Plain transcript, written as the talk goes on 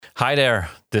Hi there.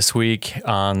 This week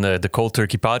on the Cold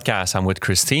Turkey podcast, I'm with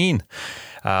Christine.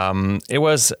 It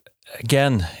was,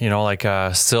 again,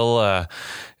 still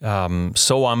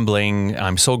so humbling.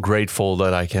 I'm so grateful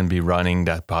that I can be running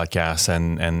that podcast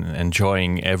and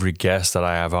enjoying every guest that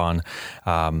I have on.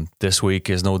 This week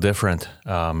is no different.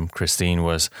 Christine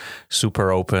was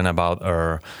super open about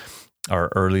our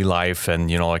early life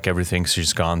and, everything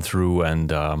she's gone through.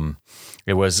 And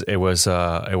it was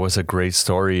a great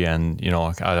story, and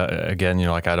I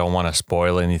don't want to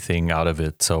spoil anything out of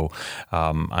it, so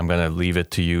I'm gonna leave it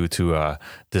to you to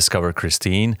discover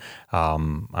Christine.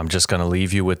 I'm just gonna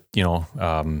leave you with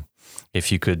if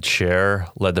you could share,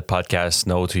 let the podcast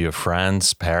know to your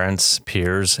friends, parents,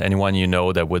 peers, anyone you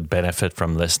know that would benefit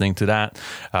from listening to that.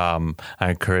 I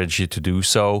encourage you to do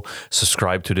so.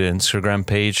 Subscribe to the Instagram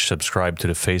page, subscribe to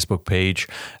the Facebook page.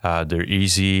 They're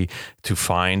easy to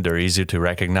find. They're easy to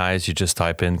recognize. You just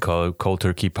type in Cold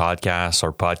Turkey Podcast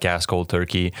or Podcast Cold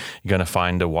Turkey. You're going to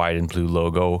find the white and blue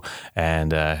logo.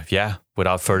 And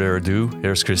without further ado,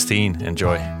 here's Christine.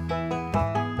 Enjoy.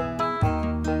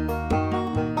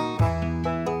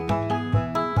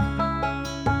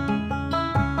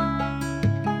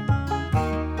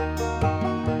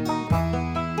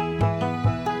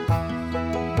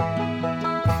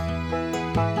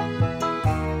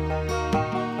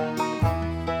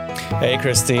 Hey,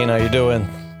 Christine, how you doing?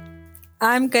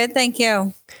 I'm good, thank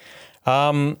you.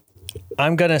 I'm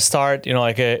going to start,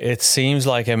 it seems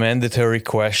like a mandatory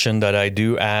question that I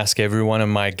do ask every one of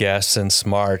my guests since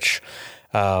March,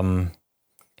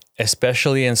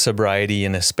 especially in sobriety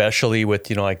and especially with,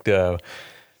 the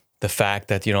fact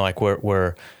that,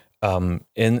 we're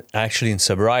in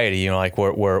sobriety,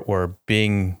 we're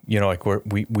being,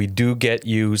 we do get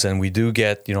used, and we do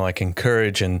get,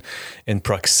 encouraged in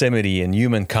proximity and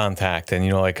human contact, and,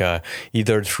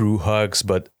 either through hugs,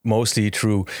 but mostly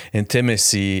through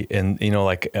intimacy, and,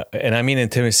 and I mean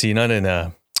intimacy, not in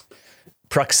a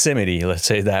proximity, let's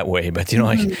say that way, but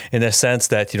in the sense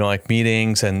that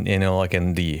meetings and in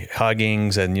the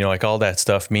huggings and all that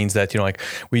stuff means that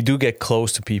we do get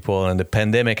close to people, and the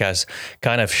pandemic has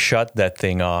kind of shut that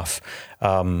thing off.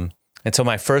 And so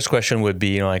my first question would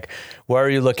be where are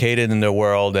you located in the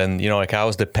world, and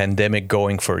how's the pandemic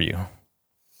going for you?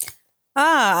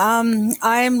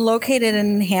 I'm located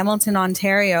in Hamilton,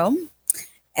 Ontario,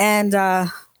 and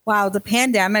wow, the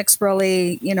pandemic's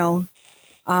really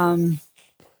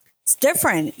it's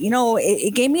different.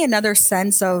 It gave me another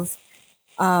sense of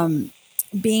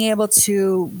being able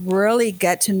to really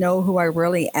get to know who I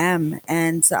really am.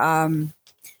 And,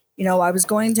 I was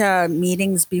going to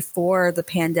meetings before the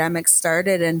pandemic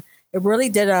started, and it really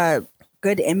did a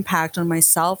good impact on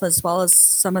myself as well as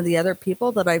some of the other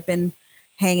people that I've been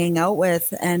hanging out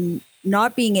with. And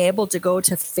not being able to go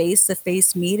to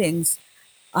face-to-face meetings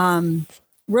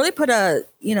really put a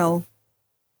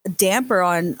damper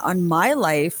on my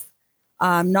life.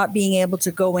 Not being able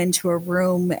to go into a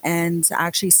room and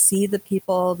actually see the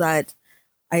people that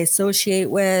I associate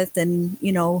with, and,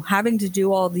 having to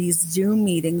do all these Zoom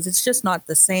meetings, it's just not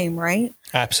the same, right?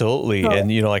 Absolutely. So,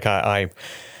 and,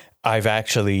 I've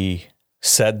actually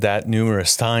said that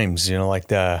numerous times,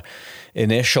 the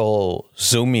initial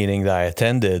Zoom meeting that I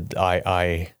attended,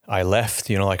 I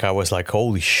left, I was like,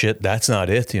 holy shit, that's not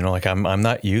it. I'm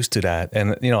not used to that.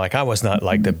 And, I was not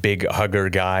like the big hugger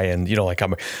guy, and,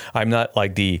 I'm not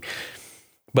like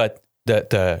but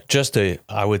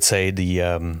I would say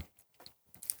the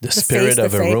spirit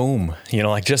of a room,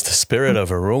 just the spirit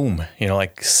of a room,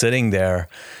 sitting there,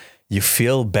 you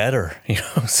feel better,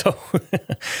 so,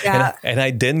 yeah. and I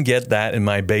didn't get that in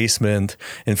my basement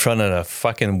in front of a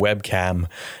fucking webcam,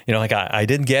 I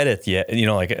didn't get it yet,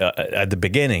 at the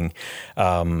beginning.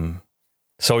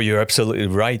 So you're absolutely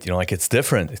right. It's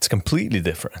different. It's completely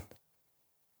different.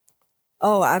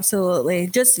 Oh, absolutely.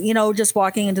 Just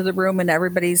walking into the room and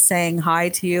everybody's saying hi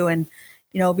to you. And,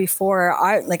 before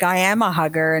I am a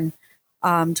hugger, and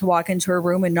to walk into a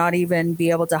room and not even be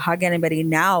able to hug anybody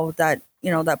now, that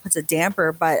puts a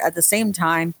damper. But at the same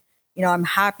time, I'm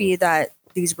happy that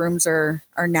these rooms are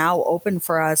now open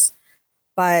for us.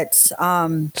 But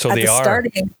so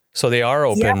they are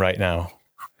open right now.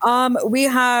 We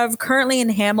have currently in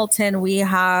Hamilton, we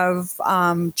have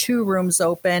 2 rooms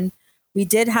open. We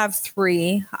did have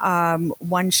 3.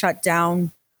 One shut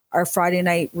down. Our Friday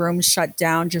night room shut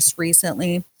down just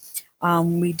recently.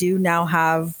 We do now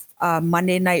have a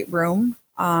Monday night room.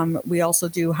 We also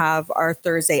do have our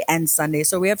Thursday and Sunday.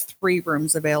 So we have 3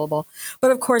 rooms available.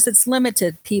 But of course, it's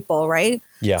limited people, right?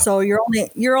 Yeah. So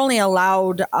you're only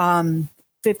allowed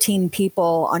 15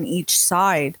 people on each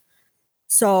side.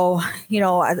 So,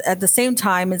 at the same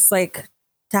time, it's like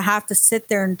to have to sit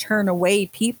there and turn away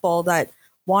people that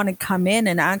want to come in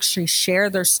and actually share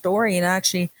their story and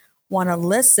actually want to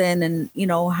listen and,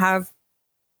 have,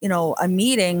 a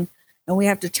meeting, and we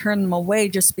have to turn them away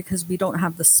just because we don't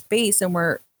have the space and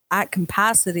we're at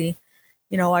capacity.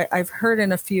 I've heard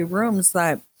in a few rooms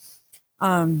that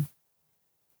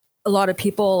a lot of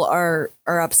people are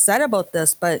upset about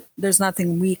this, but there's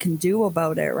nothing we can do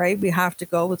about it, right? We have to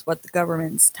go with what the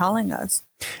government's telling us.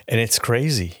 And it's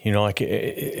crazy, like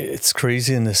it's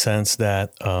crazy in the sense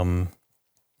that,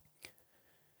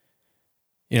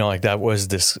 like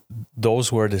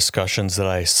those were discussions that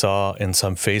I saw in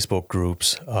some Facebook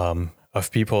groups of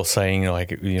people saying,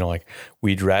 like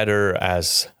we'd rather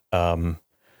as,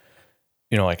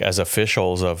 like as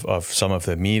officials of some of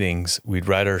the meetings, we'd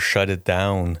rather shut it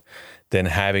down than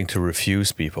having to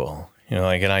refuse people, and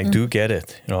I do get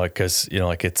it, because,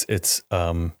 it's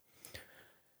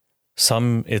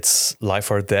it's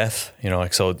life or death,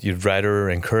 so you'd rather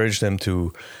encourage them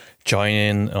to join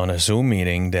in on a Zoom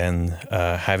meeting than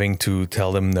having to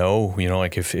tell them no,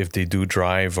 if they do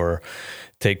drive or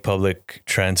take public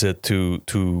transit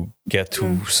to get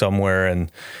to somewhere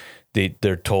and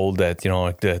they're told that,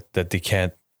 that they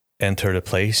can't enter the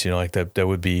place, that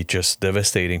would be just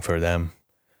devastating for them.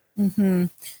 Mm-hmm.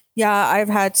 Yeah, I've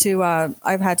had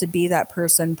to be that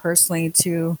person personally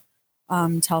to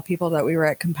tell people that we were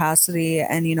at capacity,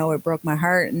 and it broke my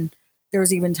heart. And there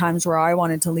was even times where I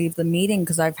wanted to leave the meeting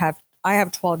because I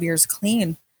have 12 years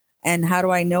clean, and how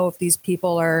do I know if these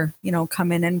people are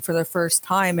coming in for the first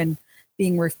time and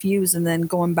being refused and then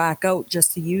going back out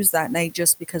just to use that night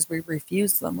just because we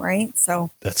refused them, right?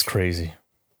 So that's crazy.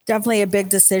 Definitely a big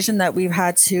decision that we've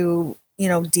had to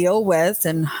deal with,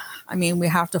 and I mean we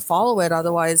have to follow it,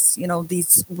 otherwise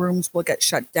these rooms will get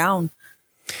shut down.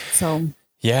 So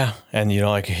yeah, and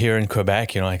like here in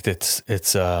Quebec, it's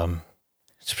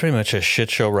pretty much a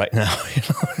shit show right now.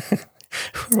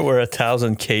 We're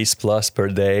 1,000 case plus per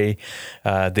day.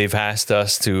 They've asked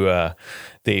us to.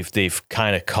 They've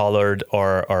kind of colored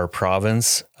our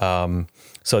province.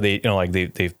 So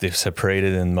they've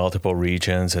separated in multiple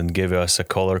regions and give us a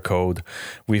color code.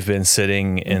 We've been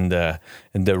sitting in the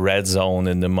red zone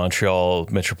in the Montreal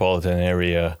metropolitan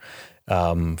area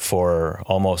for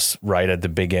almost right at the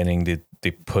beginning.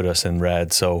 They put us in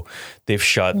red. So they've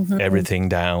shut everything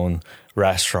down,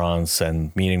 restaurants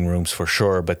and meeting rooms for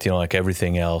sure. But,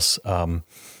 everything else,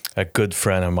 a good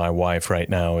friend of my wife right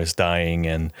now is dying.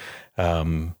 And,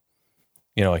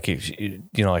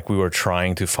 like we were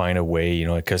trying to find a way,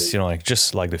 because,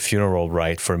 just like the funeral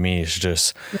rite for me is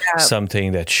just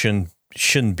something that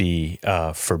shouldn't be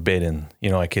forbidden.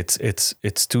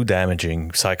 It's too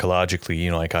damaging psychologically.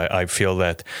 I feel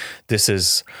that this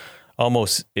is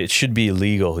almost, it should be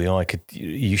illegal,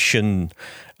 you shouldn't,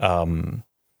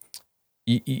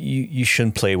 you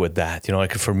shouldn't play with that.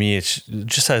 For me, it's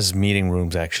just as meeting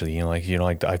rooms actually,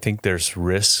 I think there's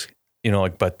risk,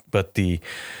 but the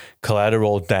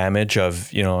collateral damage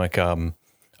of,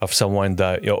 of someone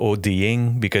that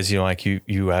ODing because,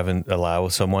 you haven't allowed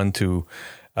someone to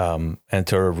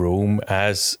enter a room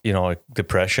as,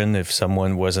 depression, if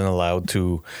someone wasn't allowed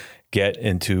to get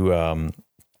into,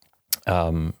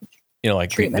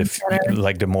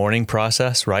 the mourning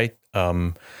process, right?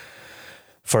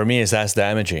 For me, is that's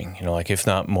damaging, if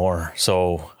not more.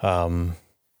 So,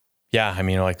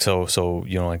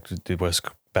 it was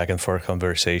back and forth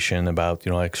conversation about,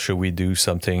 should we do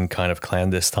something kind of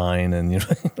clandestine? And,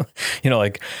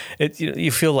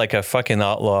 you feel like a fucking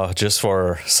outlaw just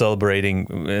for celebrating.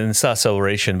 And it's not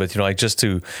celebration, but, just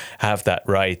to have that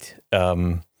right.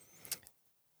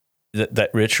 That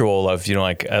ritual of,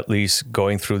 at least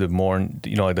going through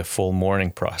the the full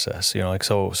mourning process,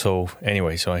 so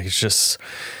anyway, so it's just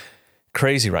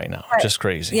crazy right now. Right. Just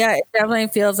crazy. Yeah, it definitely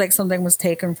feels like something was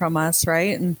taken from us,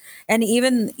 right? And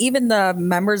even the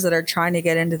members that are trying to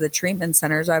get into the treatment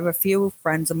centers, I have a few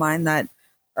friends of mine that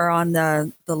are on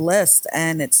the list,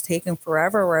 and it's taken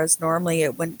forever, whereas normally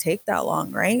it wouldn't take that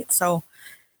long, right? So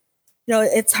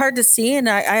it's hard to see. And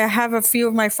I have a few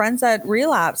of my friends that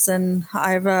relapse, and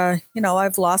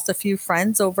I've lost a few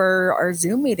friends over our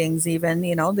Zoom meetings. Even,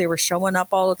 they were showing up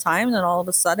all the time, and then all of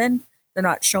a sudden they're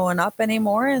not showing up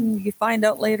anymore. And you find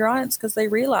out later on it's because they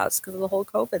relapsed because of the whole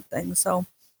COVID thing. So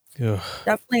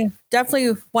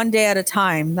definitely one day at a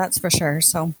time. That's for sure.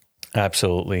 So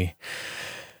absolutely.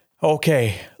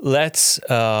 Okay. Let's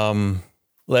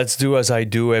do as I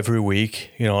do every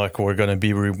week. We're going to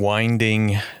be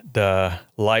rewinding the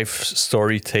life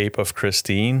story tape of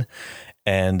Christine.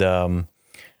 And I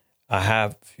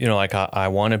have, I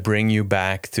want to bring you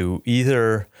back to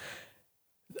either,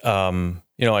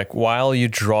 you know, like while you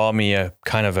draw me a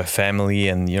kind of a family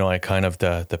and, you know, like kind of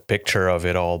the picture of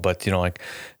it all, but, you know, like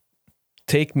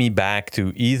take me back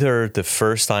to either the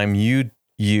first time you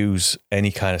use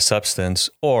any kind of substance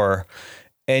or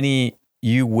any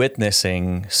you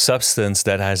witnessing substance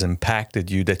that has impacted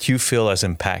you, that you feel has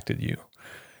impacted you.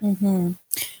 Mm-hmm.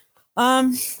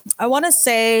 I want to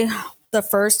say the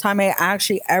first time I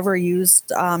actually ever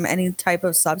used any type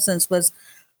of substance was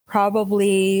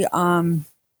probably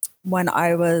when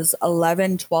I was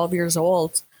 11, 12 years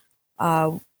old.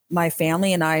 My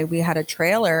family and I, we had a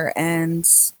trailer, and,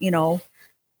 you know,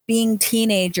 being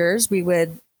teenagers, we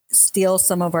would steal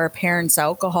some of our parents'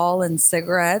 alcohol and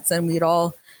cigarettes, and we'd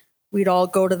all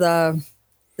go to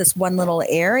this one little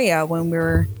area when we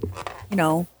were, you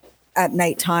know, at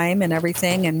nighttime and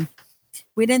everything. And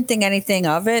we didn't think anything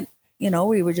of it. You know,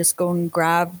 we would just go and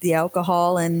grab the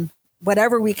alcohol and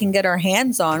whatever we can get our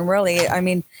hands on, really. I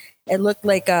mean, it looked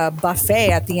like a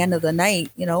buffet at the end of the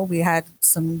night. You know, we had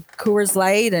some Coors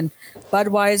Light and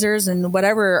Budweisers and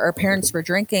whatever our parents were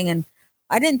drinking. And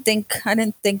I didn't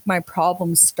think my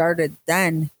problem started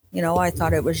then. You know, I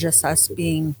thought it was just us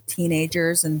being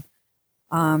teenagers. And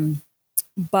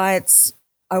but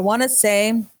I want to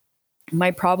say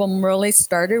my problem really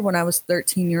started when I was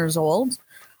 13 years old.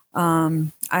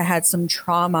 I had some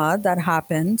trauma that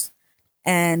happened,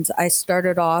 and I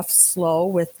started off slow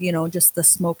with, you know, just the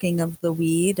smoking of the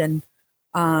weed and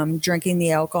drinking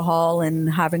the alcohol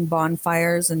and having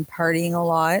bonfires and partying a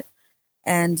lot.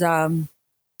 And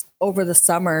over the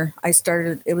summer,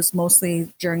 it was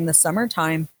mostly during the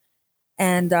summertime.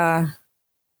 And I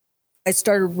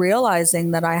started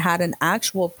realizing that I had an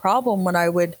actual problem when I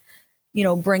would, you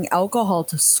know, bring alcohol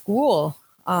to school.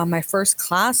 My first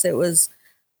class, it was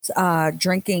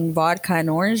drinking vodka and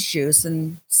orange juice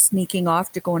and sneaking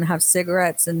off to go and have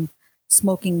cigarettes and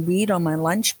smoking weed on my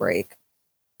lunch break.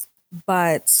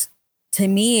 But to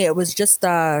me, it was just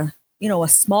a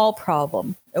small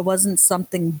problem. It wasn't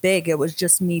something big. It was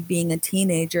just me being a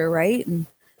teenager, right? And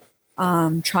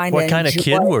trying to. What kind of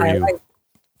kid were you?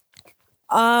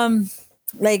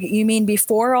 Like, you mean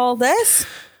before all this?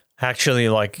 Actually,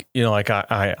 like, you know, like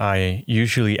I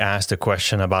usually ask the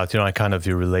question about, you know, like kind of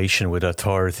your relation with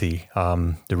authority.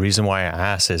 The reason why I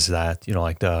ask is that, you know,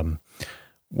 like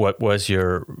what was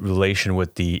your relation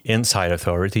with the inside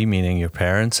authority, meaning your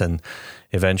parents, and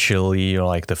eventually, you know,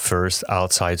 like the first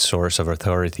outside source of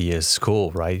authority is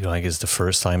school, right? You know, like it's the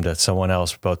first time that someone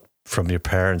else, but from your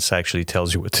parents, actually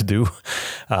tells you what to do.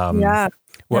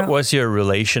 What was your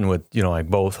relation with, you know, like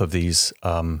both of these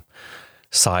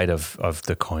side of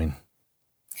the coin?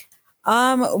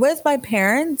 With my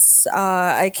parents,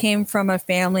 I came from a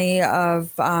family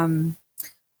of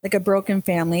like a broken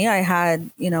family. I had,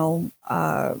 you know,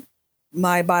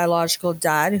 my biological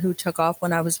dad who took off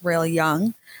when I was real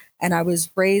young, and I was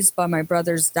raised by my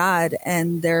brother's dad,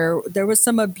 and there was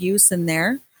some abuse in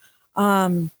there.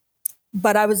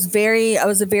 But I was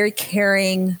a very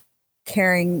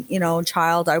caring, you know,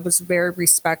 child. I was very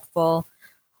respectful.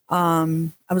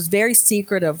 I was very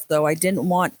secretive, though. I didn't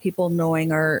want people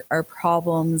knowing our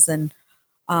problems. And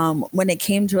when it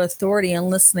came to authority and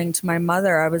listening to my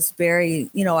mother, I was very,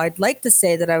 you know, I'd like to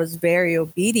say that I was very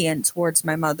obedient towards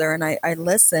my mother, and I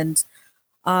listened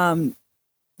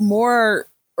more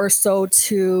or so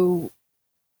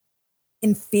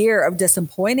in fear of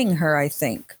disappointing her, I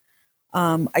think.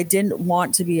 I didn't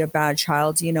want to be a bad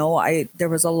child. You know, there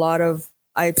was a lot of,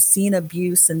 I've seen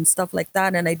abuse and stuff like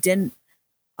that, and I didn't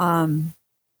want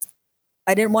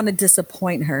to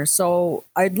disappoint her. So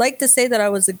I'd like to say that I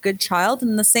was a good child.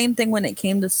 And the same thing when it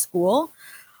came to school.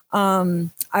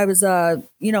 I was a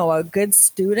good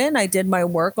student. I did my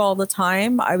work all the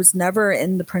time. I was never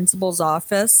in the principal's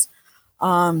office.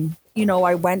 You know,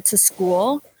 I went to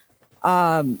school.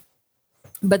 But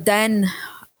then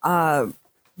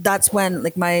that's when,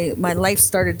 like, my life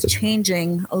started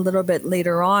changing a little bit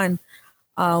later on.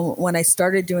 When I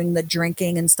started doing the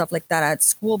drinking and stuff like that at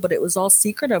school, but it was all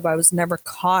secretive. I was never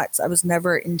caught. I was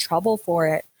never in trouble for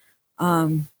it.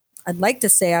 I'd like to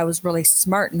say I was really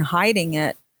smart in hiding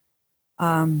it.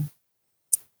 You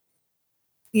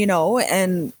know,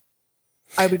 and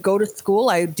I would go to school.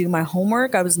 I would do my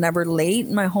homework. I was never late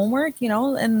in my homework, you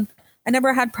know, and I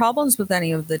never had problems with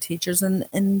any of the teachers. And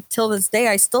until this day,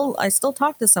 I still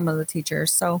talk to some of the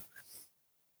teachers. So.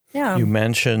 Yeah. You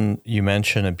mentioned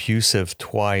abusive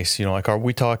twice. You know, like, are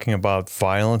we talking about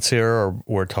violence here, or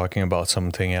we're talking about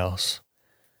something else?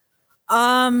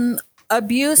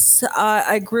 Abuse.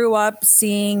 I grew up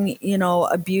seeing, you know,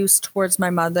 abuse towards my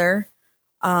mother.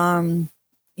 You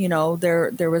know,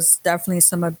 there was definitely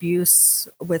some abuse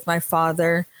with my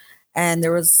father, and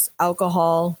there was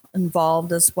alcohol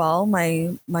involved as well.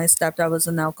 My stepdad was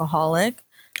an alcoholic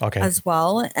Okay. as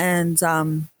well, and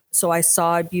so I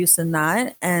saw abuse in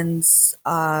that. And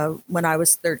when I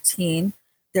was 13,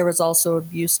 there was also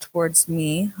abuse towards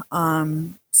me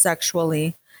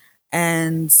sexually,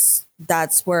 and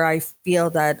that's where I feel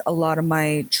that a lot of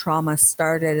my trauma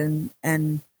started,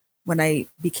 and when I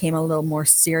became a little more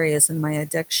serious in my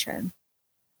addiction.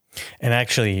 And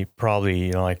actually,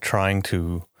 probably, like trying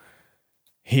to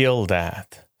heal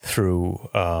that through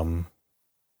kind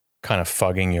of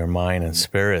fogging your mind and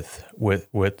spirit with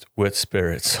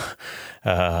spirits.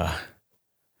 Like,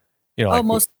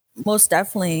 Most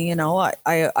definitely.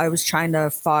 I was trying to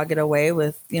fog it away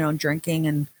with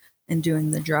drinking and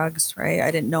doing the drugs. Right.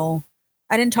 I didn't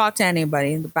talk to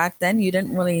anybody back then. You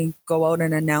didn't really go out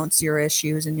and announce your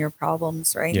issues and your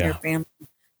problems, right? Yeah.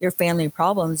 Your family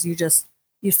problems.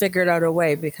 You figured out a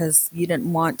way because you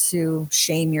didn't want to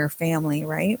shame your family,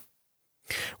 right?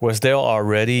 Was there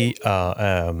already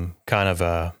kind of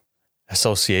a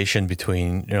association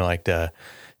between, like the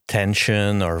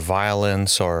tension or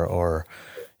violence or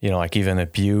like even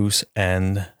abuse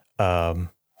and the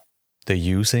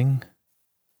using?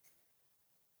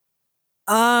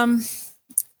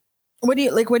 What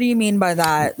do you mean by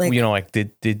that? Like, like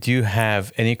did you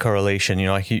have any correlation?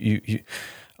 Like you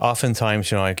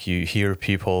oftentimes, like you hear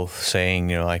people saying,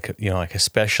 like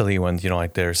especially when,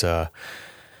 like there's a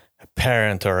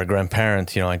parent or a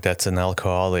grandparent, like that's an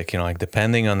alcoholic, like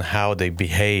depending on how they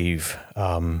behave,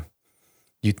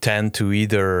 you tend to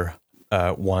either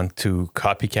want to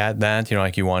copycat that,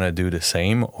 like you want to do the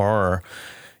same, or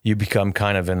you become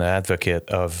kind of an advocate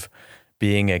of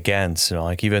being against,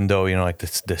 like even though, like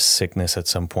this sickness at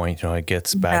some point, it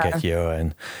gets back at you.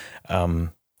 And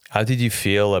how did you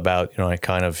feel about, like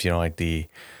kind of, like the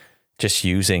just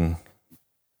using?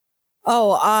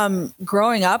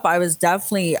 Growing up, I was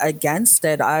definitely against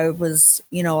it. I was,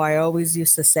 I always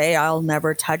used to say, I'll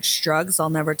never touch drugs. I'll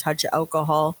never touch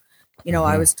alcohol.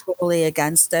 I was totally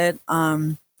against it.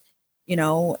 And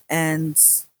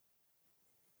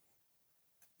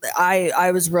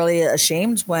I was really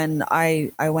ashamed when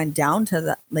I went down to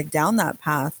that, like down that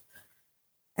path.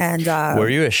 And were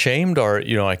you ashamed, or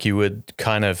like you would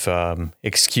kind of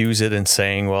excuse it and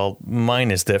saying, well, mine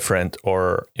is different,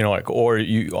 or like, or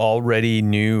you already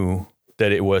knew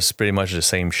that it was pretty much the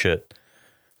same shit?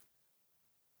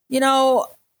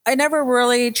 I never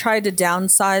really tried to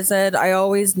downsize it. I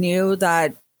always knew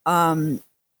that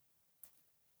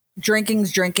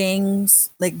drinking's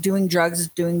like doing drugs is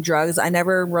doing drugs. I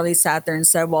never really sat there and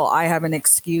said, well, I have an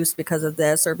excuse because of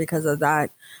this or because of that.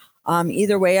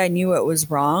 Either way, I knew it was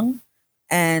wrong,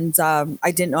 and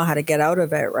I didn't know how to get out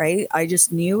of it, right? I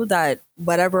just knew that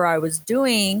whatever I was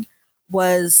doing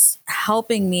was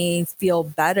helping me feel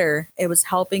better. It was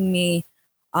helping me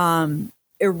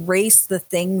erase the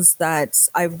things that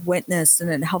I've witnessed, and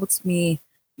it helps me,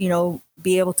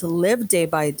 be able to live day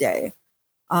by day.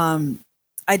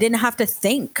 I didn't have to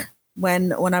think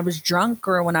when I was drunk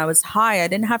or when I was high. I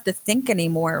didn't have to think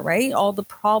anymore, right? All the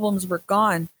problems were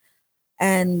gone.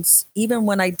 And even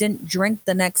when I didn't drink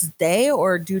the next day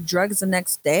or do drugs the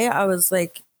next day, I was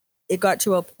like, it got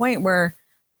to a point where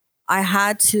I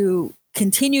had to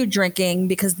continue drinking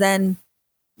because then,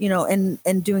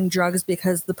 and doing drugs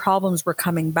because the problems were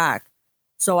coming back.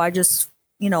 So I just,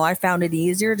 I found it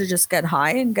easier to just get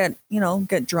high and get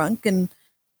drunk, and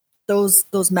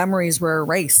those memories were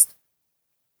erased.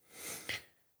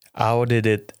 How did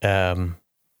it,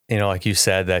 like you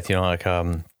said that, like,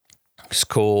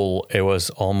 school, it was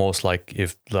almost like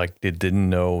if like they didn't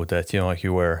know that like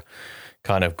you were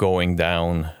kind of going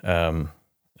down a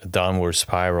downward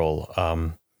spiral.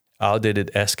 How did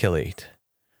it escalate?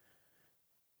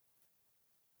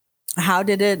 How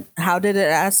did it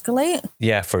escalate?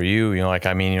 Yeah, for you, like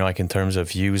I mean, like in terms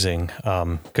of using,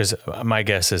 because my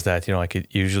guess is that like it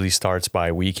usually starts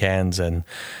by weekends and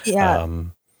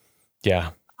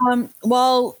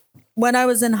well, when I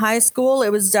was in high school,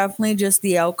 it was definitely just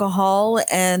the alcohol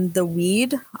and the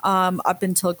weed up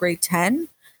until grade 10.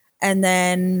 And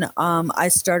then I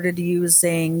started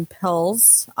using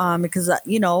pills because,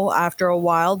 after a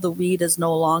while, the weed is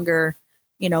no longer,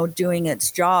 doing its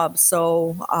job.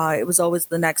 So it was always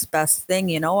the next best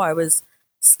thing. I was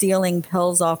stealing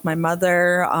pills off my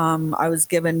mother. I was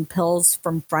given pills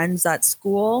from friends at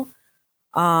school,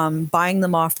 buying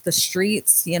them off the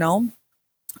streets,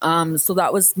 so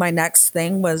that was my next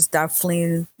thing, was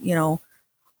definitely,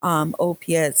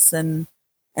 opiates and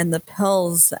the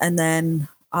pills. And then,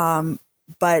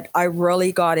 but I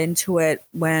really got into it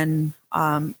when,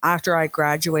 after I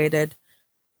graduated,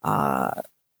 I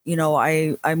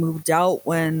moved out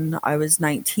when I was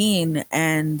 19,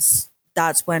 and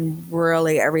that's when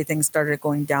really everything started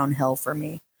going downhill for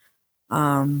me.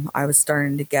 I was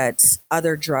starting to get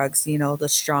other drugs, the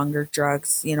stronger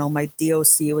drugs. My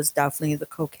DOC was definitely the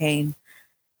cocaine.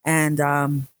 And,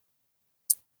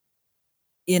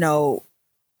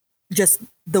 just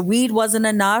the weed wasn't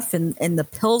enough and the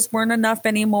pills weren't enough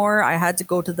anymore. I had to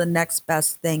go to the next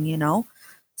best thing.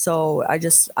 So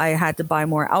I had to buy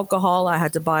more alcohol. I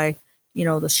had to buy,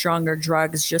 the stronger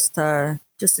drugs just to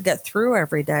get through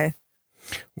every day.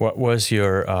 What was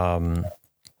your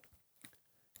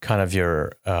kind of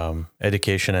your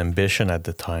education ambition at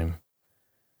the time?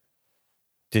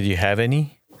 Did you have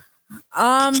any?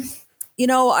 My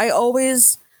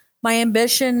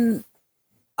ambition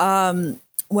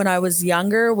when I was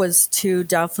younger was to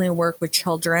definitely work with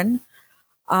children.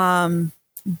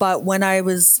 But when I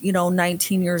was,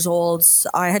 19 years old,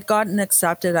 I had gotten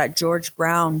accepted at George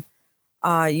Brown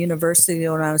University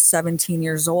when I was 17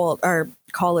 years old, or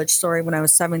college, when I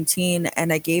was 17.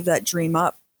 And I gave that dream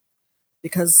up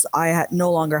because I had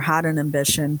no longer had an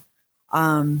ambition.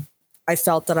 I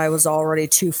felt that I was already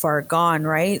too far gone,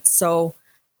 right? So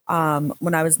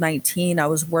when I was 19, I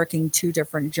was working 2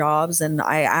 different jobs, and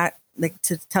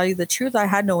to tell you the truth, I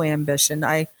had no ambition.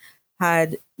 I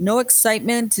had no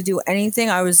excitement to do anything.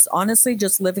 I was honestly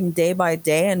just living day by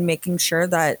day and making sure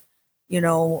that,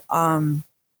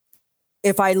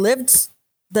 if I lived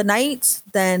the night,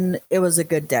 then it was a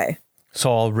good day. So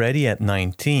already at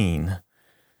 19,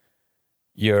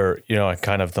 you're,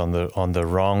 kind of on the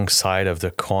wrong side of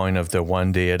the coin of the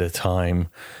one day at a time,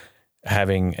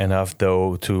 having enough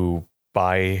dough to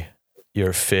buy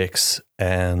your fix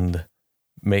and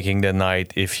making the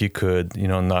night, if you could,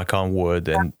 knock on wood,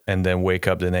 and then wake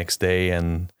up the next day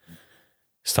and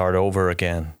start over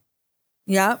again.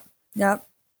 Yep.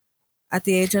 At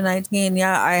the age of 19,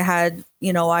 I had,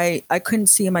 I couldn't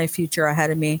see my future ahead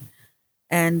of me.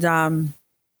 And, I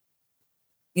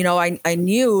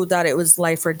knew that it was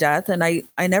life or death. And I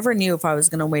never knew if I was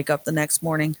going to wake up the next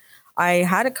morning. I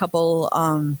had a couple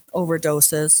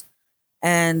overdoses,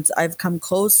 and I've come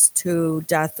close to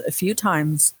death a few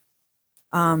times.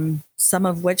 Some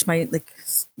of which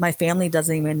my family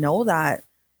doesn't even know that.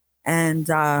 And,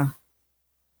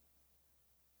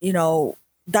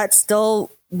 that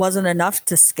still wasn't enough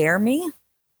to scare me.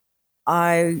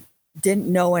 I didn't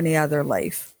know any other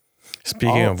life.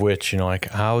 Speaking of which,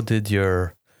 how did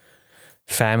your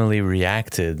family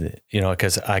reacted?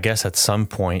 Because I guess at some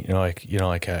point,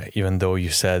 even though you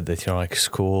said that,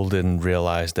 school didn't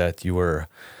realize that you were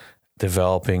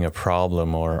developing a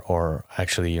problem or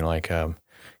actually,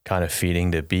 kind of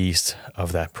feeding the beast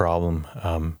of that problem.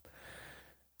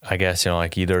 I guess,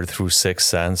 either through sixth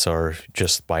sense or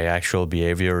just by actual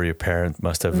behavior, your parent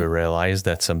must have realized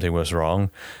that something was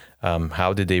wrong.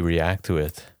 How did they react to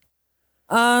it?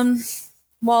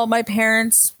 Well,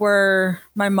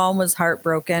 my mom was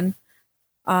heartbroken.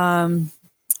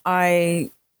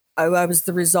 I was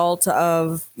the result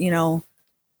of,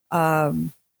 I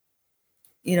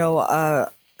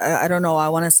don't know, I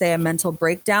want to say a mental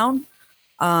breakdown.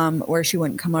 Where she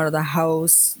wouldn't come out of the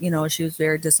house. She was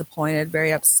very disappointed,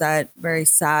 very upset, very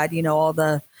sad. All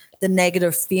the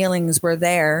negative feelings were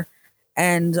there.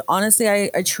 And honestly,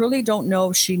 I truly don't know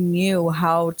if she knew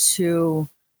how to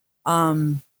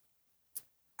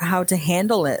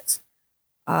handle it.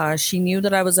 She knew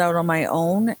that I was out on my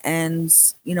own. And,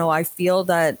 I feel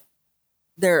that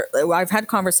I've had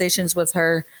conversations with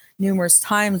her numerous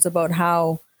times about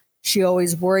how she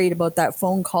always worried about that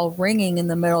phone call ringing in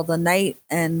the middle of the night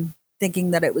and thinking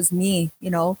that it was me,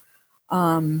 So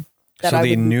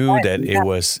they knew that it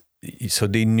was, so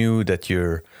they knew that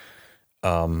you're,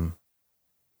 that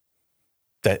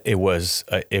it was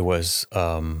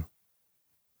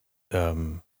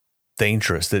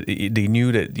dangerous, that they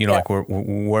knew that, like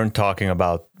we weren't talking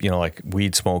about, like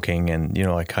weed smoking and,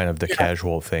 like kind of the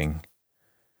casual thing.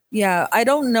 Yeah, I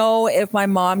don't know if my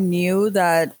mom knew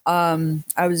that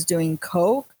I was doing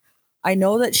coke. I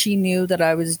know that she knew that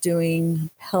I was doing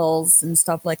pills and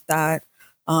stuff like that,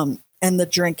 and the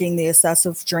drinking, the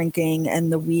excessive drinking,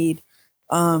 and the weed.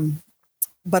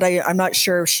 But I'm not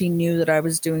sure if she knew that I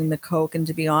was doing the coke. And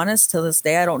to be honest, to this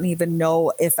day, I don't even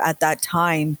know if at that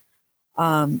time,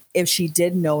 if she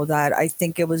did know that. I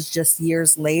think it was just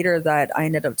years later that I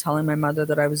ended up telling my mother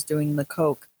that I was doing the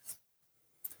coke.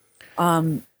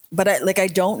 But I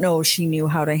don't know if she knew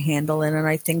how to handle it. And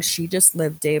I think she just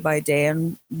lived day by day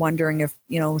and wondering if,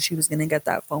 she was going to get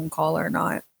that phone call or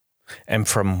not. And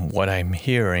from what I'm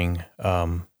hearing,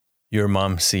 your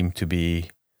mom seemed to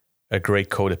be a great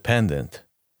codependent,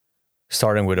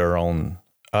 starting with her own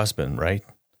husband, right?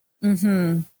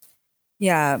 Mm-hmm.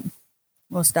 Yeah,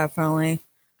 most definitely.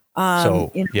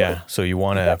 So You know, yeah, so you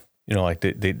want to, like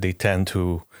they tend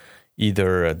to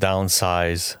either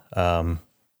downsize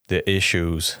the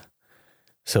issues.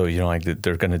 So like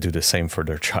they're going to do the same for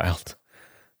their child.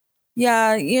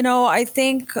 yeah, I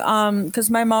think because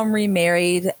my mom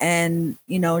remarried, and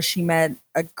she met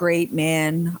a great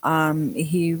man.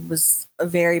 He was a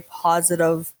very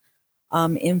positive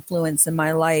influence in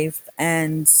my life,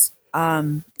 and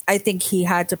I think he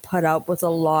had to put up with a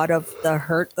lot of the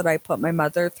hurt that I put my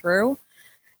mother through.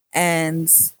 And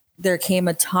there came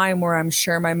a time where I'm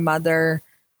sure my mother,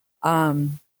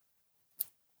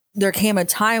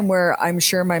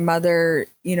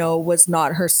 was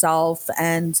not herself,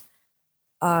 and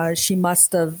she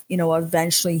must have,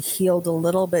 eventually healed a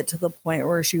little bit to the point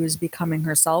where she was becoming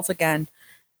herself again.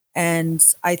 And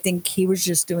I think he was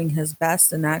just doing his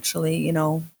best and actually,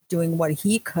 doing what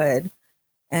he could,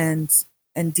 and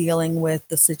dealing with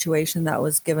the situation that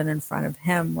was given in front of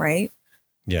him, right?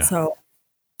 Yeah. So,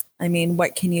 I mean,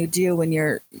 what can you do when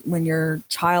your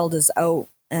child is out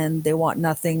and they want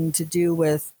nothing to do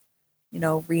with,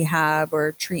 rehab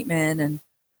or treatment, and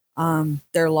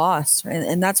they're lost,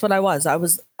 and that's what I was. I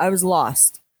was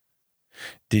lost.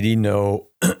 Did he know?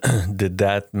 Did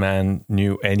that man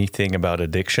knew anything about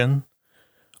addiction,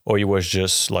 or he was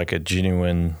just like a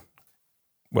genuine?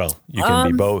 Well, you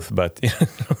can be both, but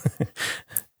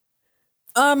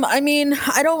I mean,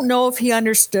 I don't know if he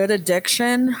understood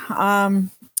addiction.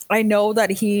 I know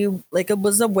that he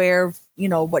was aware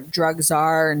of what drugs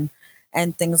are,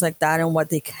 and things like that, and what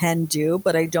they can do,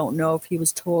 but I don't know if he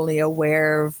was totally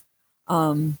aware of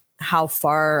how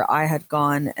far I had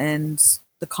gone and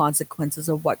the consequences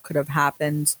of what could have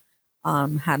happened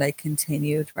had I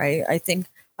continued, right? I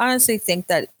honestly think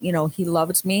that, he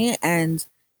loved me, and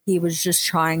he was just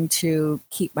trying to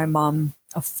keep my mom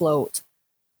afloat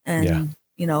and,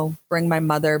 bring my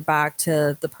mother back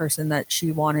to the person that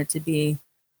she wanted to be,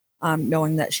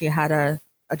 knowing that she had a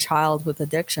child with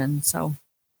addiction. So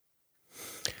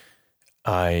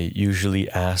I usually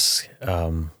ask,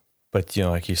 but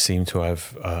like you seem to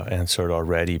have answered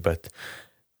already, but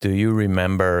do you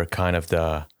remember kind of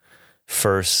the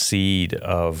first seed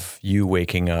of you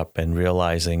waking up and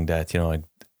realizing that,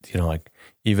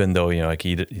 even though,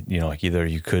 either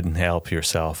you couldn't help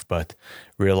yourself, but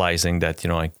realizing that,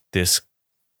 this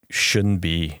shouldn't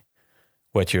be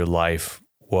what your life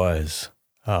was.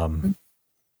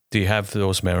 Do you have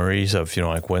those memories of,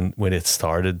 when it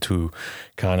started to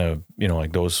kind of,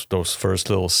 those first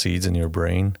little seeds in your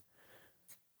brain?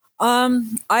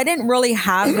 I didn't really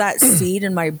have that seed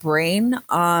in my brain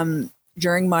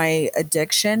during my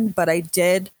addiction, but I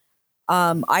did.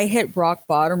 I hit rock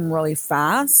bottom really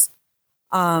fast.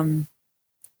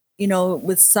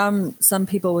 With some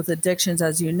people with addictions,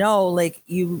 as like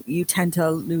you tend to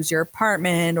lose your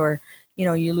apartment, or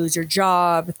you lose your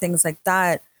job, things like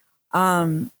that.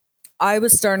 I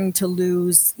was starting to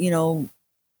lose,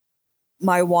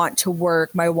 my want to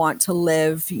work, my want to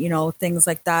live, things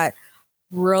like that,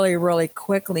 really, really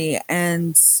quickly.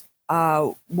 And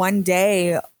one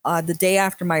day, the day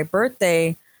after my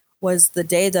birthday, was the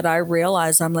day that I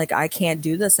realized I'm like, I can't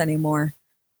do this anymore.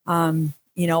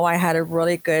 I had a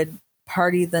really good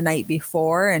party the night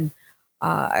before, and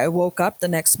I woke up the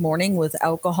next morning with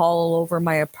alcohol all over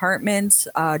my apartment,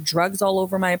 drugs all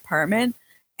over my apartment.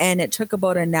 And it took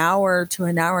about an hour to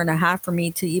an hour and a half for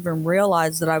me to even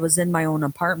realize that I was in my own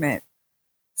apartment.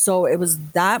 So it was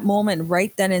that moment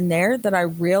right then and there that I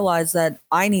realized that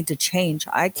I need to change.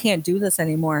 I can't do this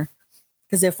anymore.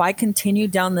 Because if I continue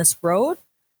down this road,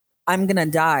 I'm going to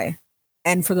die.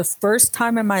 And for the first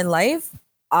time in my life,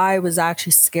 I was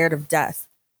actually scared of death,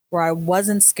 where I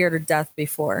wasn't scared of death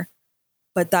before.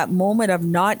 But that moment of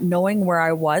not knowing where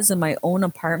I was in my own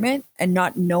apartment and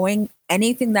not knowing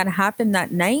anything that happened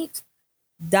that night,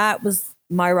 that was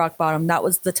my rock bottom. That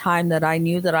was the time that I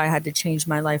knew that I had to change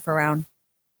my life around.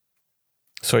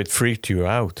 So it freaked you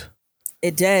out.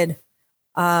 It did.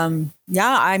 Yeah,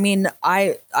 I mean,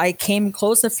 I came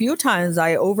close a few times.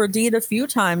 I OD'd a few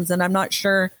times, and I'm not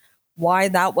sure why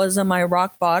that wasn't my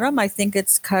rock bottom. I think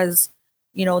it's because,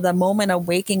 the moment of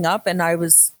waking up and I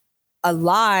was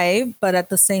alive, but at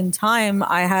the same time,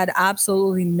 I had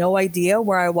absolutely no idea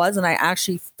where I was, and I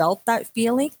actually felt that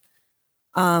feeling,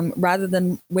 rather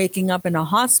than waking up in a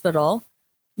hospital,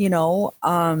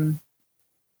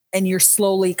 and you're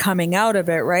slowly coming out of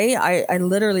it, right? I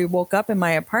literally woke up in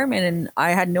my apartment and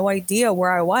I had no idea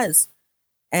where I was,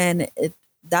 and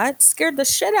that scared the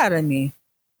shit out of me.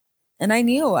 And I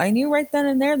knew right then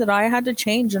and there that I had to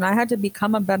change and I had to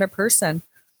become a better person.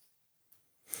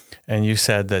 And you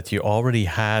said that you already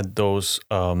had those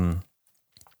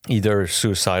either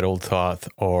suicidal thought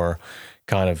or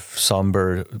kind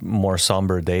of more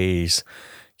somber days.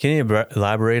 Can you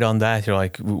elaborate on that? You know,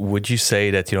 like, would you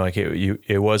say that, you know, like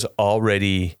it was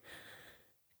already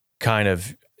kind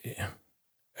of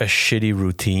a shitty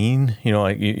routine? You know,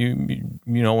 like you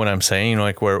know what I'm saying? You know,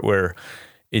 like where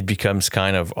it becomes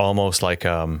kind of almost like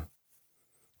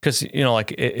because you know,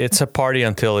 like it's a party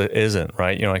until it isn't,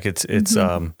 right? You know, like it's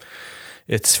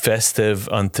festive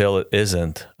until it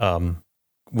isn't.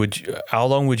 How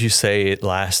long would you say it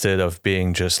lasted of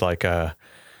being just like a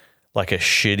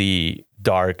shitty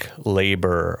dark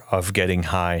labor of getting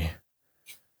high?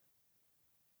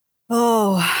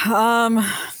 You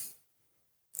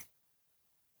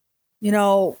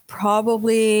know,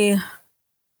 probably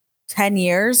 10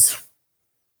 years.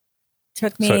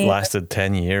 Took me. So it lasted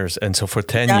 10 years. And so for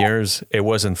 10 years, it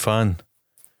wasn't fun.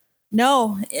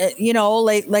 No, you know,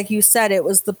 like you said, it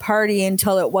was the party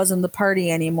until it wasn't the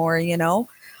party anymore, you know.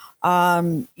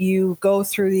 You go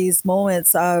through these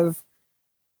moments of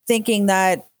thinking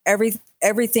that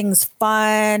everything's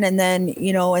fun, and then,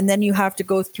 you know, and then you have to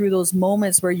go through those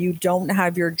moments where you don't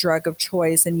have your drug of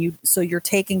choice, and so you're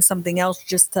taking something else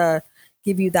just to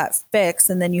give you that fix,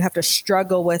 and then you have to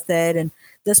struggle with it. And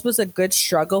this was a good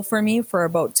struggle for me for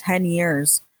about 10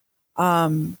 years.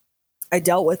 I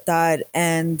dealt with that,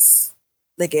 and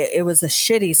like it was a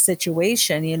shitty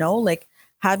situation, you know, like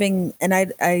having, and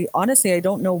I honestly, I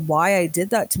don't know why I did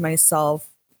that to myself.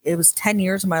 It was 10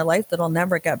 years of my life that I'll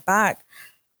never get back.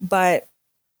 But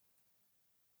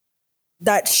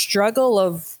that struggle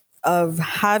of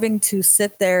having to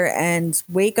sit there and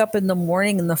wake up in the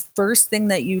morning, and the first thing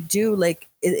that you do, like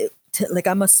like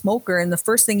I'm a smoker, and the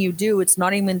first thing you do, it's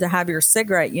not even to have your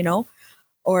cigarette, you know,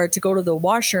 or to go to the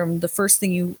washroom. The first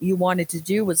thing you wanted to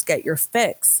do was get your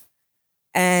fix.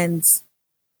 And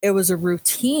it was a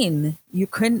routine.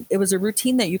 It was a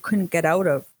routine that you couldn't get out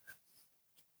of.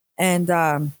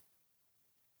 And,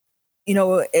 you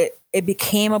know, it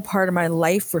became a part of my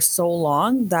life for so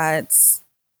long that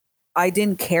I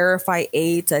didn't care if I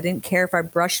ate. I didn't care if I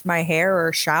brushed my hair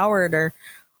or showered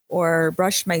or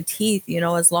brushed my teeth. You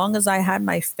know, as long as I had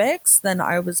my fix, then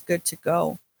I was good to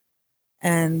go.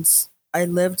 And I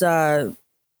lived,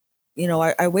 you know,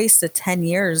 I wasted 10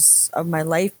 years of my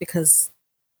life because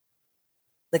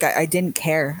like I didn't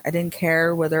care. I didn't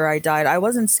care whether I died. I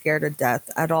wasn't scared of death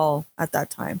at all at that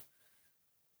time.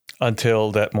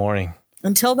 Until that morning.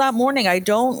 Until that morning.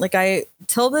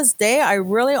 Till this day, I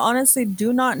really honestly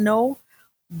do not know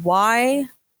why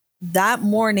that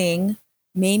morning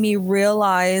made me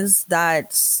realize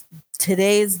that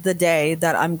today's the day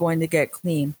that I'm going to get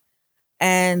clean.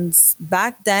 And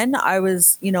back then I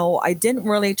was, you know, I didn't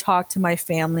really talk to my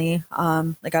family.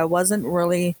 Like I wasn't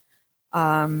really,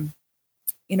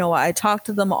 you know, I talked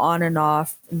to them on and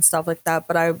off and stuff like that,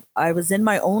 but I was in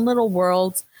my own little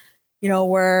world, you know,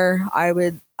 where I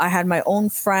had my own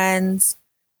friends.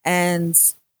 And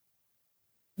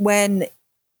when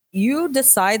you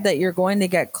decide that you're going to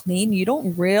get clean, you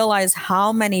don't realize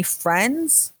how many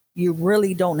friends you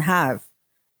really don't have.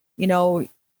 You know,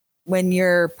 when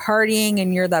you're partying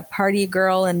and you're that party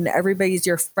girl and everybody's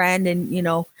your friend and, you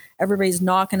know, everybody's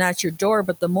knocking at your door.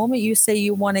 But the moment you say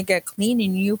you want to get clean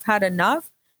and you've had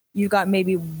enough, you got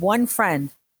maybe one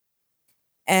friend.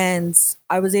 And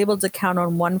I was able to count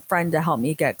on one friend to help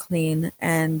me get clean.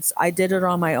 And I did it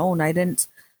on my own. I didn't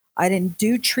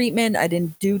do treatment. I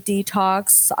didn't do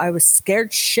detox. I was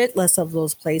scared shitless of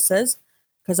those places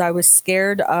because I was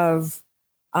scared of,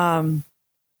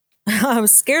 I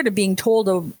was scared of being told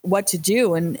of what to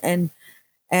do and,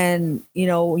 you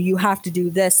know, you have to do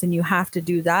this and you have to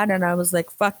do that. And I was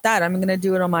like, fuck that. I'm going to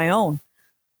do it on my own.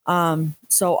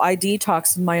 So I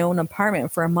detoxed in my own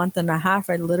apartment for a month and a half.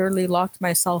 I literally locked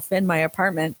myself in my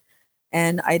apartment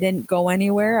and I didn't go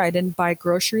anywhere. I didn't buy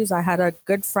groceries. I had a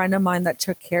good friend of mine that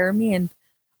took care of me and,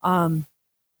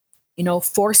 you know,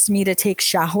 forced me to take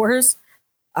showers,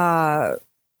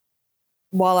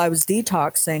 while I was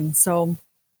detoxing.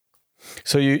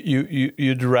 So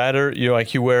you'd rather, you know,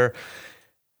 like you were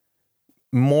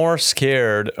more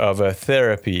scared of a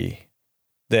therapy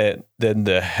than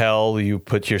the hell you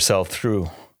put yourself through.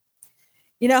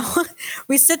 You know,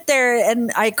 we sit there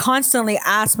and I constantly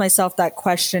ask myself that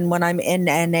question when I'm in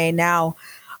NA now.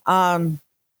 I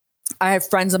have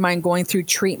friends of mine going through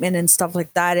treatment and stuff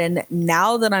like that. And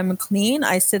now that I'm clean,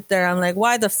 I sit there, I'm like,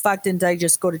 why the fuck didn't I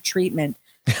just go to treatment?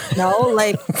 No,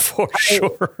 like for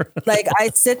sure. Like I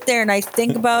sit there and I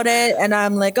think about it and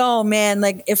I'm like, oh man,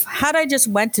 like had I just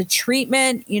went to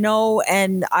treatment, you know,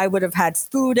 and I would have had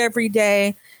food every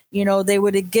day, you know, they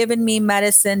would have given me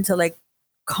medicine to like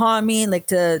calm me, like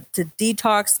to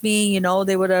detox me, you know,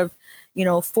 they would have,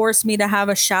 force me to have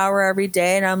a shower every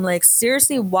day. And I'm like,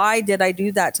 seriously, why did I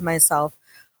do that to myself?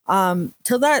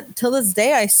 Till this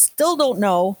day, I still don't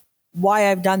know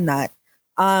why I've done that.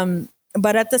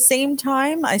 But at the same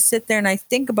time, I sit there and I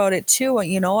think about it too.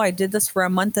 I did this for a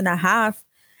month and a half,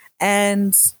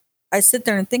 and I sit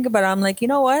there and think about it. I'm like, you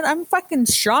know what? I'm fucking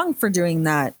strong for doing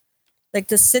that. Like,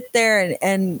 to sit there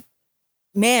and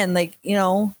man, like,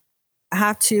 I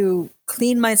have to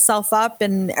clean myself up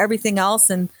and everything else,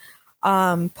 and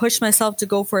push myself to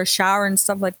go for a shower and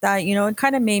stuff like that. It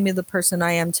kind of made me the person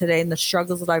I am today and the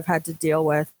struggles that I've had to deal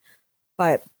with.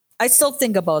 But I still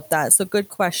think about that. So good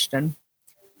question.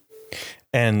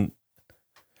 And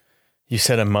you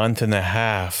said a month and a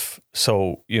half.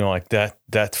 So, like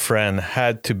that friend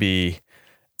had to be,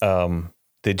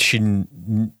 did she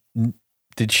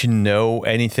know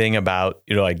anything about,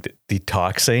 like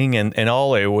detoxing and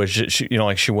all? It was just,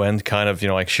 she went kind of,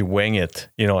 like she wing it,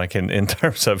 like in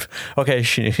terms of, okay,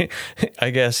 I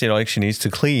guess, she needs to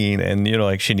clean and,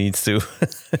 like she needs to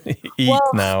eat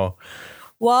now.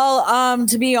 Well,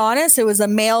 to be honest, it was a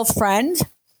male friend.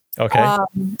 Okay.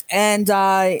 And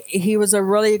he was a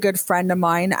really good friend of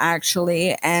mine,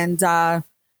 actually. And, I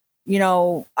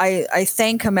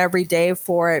thank him every day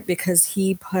for it, because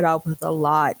he put up with a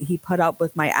lot. He put up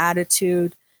with my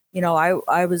attitude.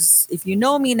 I was, if you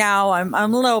know me now, I'm a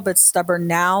little bit stubborn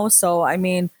now. So, I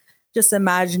mean, just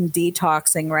imagine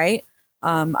detoxing, right?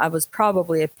 I was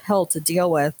probably a pill to deal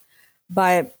with,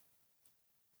 but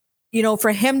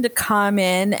for him to come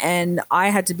in and I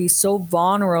had to be so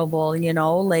vulnerable, to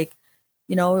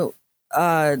do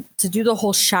the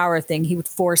whole shower thing. He would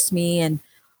force me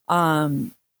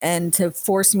and to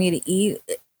force me to eat.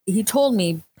 He told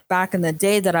me back in the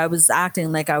day that I was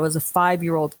acting like I was a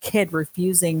 5-year-old kid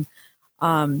refusing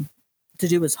to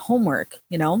do his homework,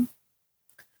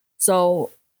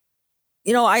 So,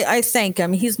 I thank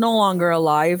him. He's no longer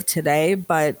alive today,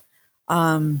 but,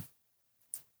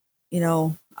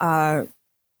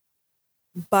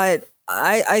 but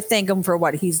I thank him for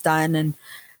what he's done.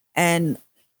 And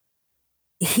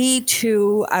he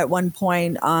too, at one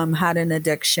point, had an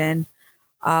addiction.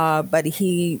 But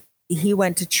he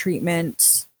went to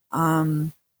treatment.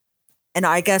 And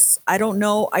I guess, I don't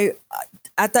know.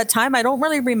 At that time, I don't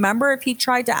really remember if he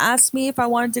tried to ask me if I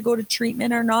wanted to go to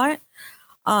treatment or not.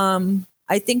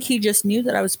 I think he just knew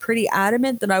that I was pretty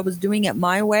adamant that I was doing it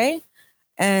my way.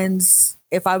 And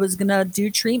if I was going to do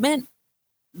treatment,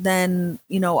 then,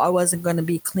 I wasn't going to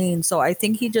be clean. So I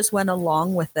think he just went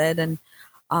along with it and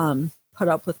put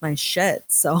up with my shit.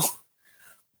 So,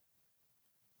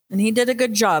 and he did a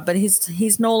good job, but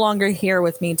he's no longer here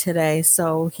with me today.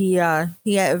 So he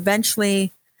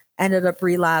eventually ended up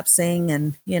relapsing,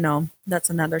 and, that's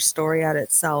another story at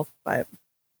itself. But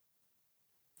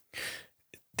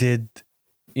did,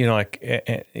 when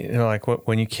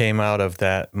you came out of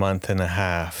that month and a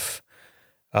half,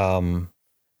 how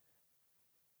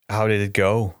did it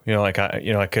go? Did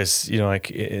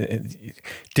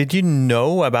you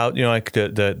know about,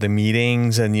 the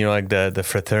meetings and, the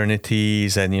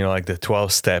fraternities and, the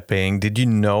 12-stepping? Did you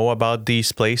know about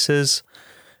these places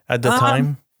at the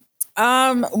time?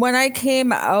 When I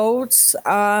came out,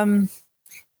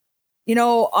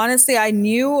 honestly, I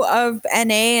knew of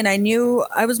NA, and I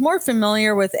was more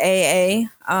familiar with AA,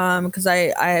 because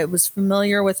I was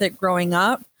familiar with it growing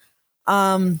up.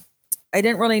 I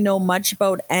didn't really know much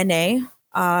about NA,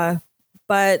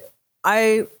 but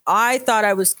I thought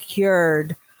I was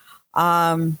cured.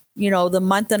 The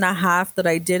month and a half that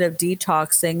I did of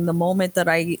detoxing, the moment that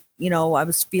I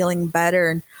was feeling better,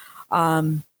 and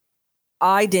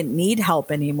I didn't need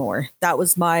help anymore. That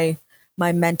was my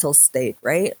mental state,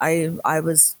 right? I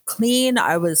was clean.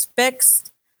 I was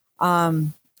fixed.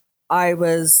 I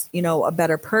was, a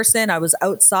better person. I was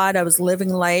outside. I was living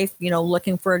life,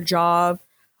 looking for a job.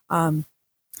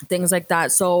 Things like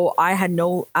that. So I had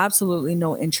absolutely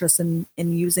no interest in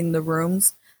using the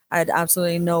rooms. I had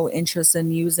absolutely no interest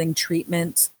in using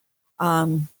treatment.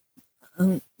 Sorry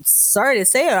to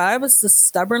say it, I was a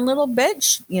stubborn little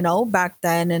bitch, back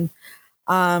then. And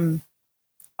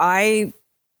I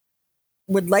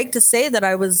would like to say that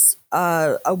I was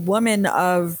a woman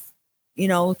of,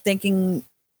 thinking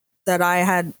that I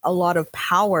had a lot of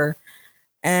power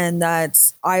and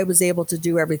that I was able to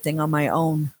do everything on my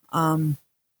own. I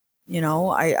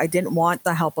didn't want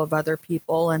the help of other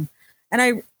people. And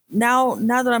I, now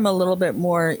that I'm a little bit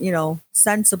more,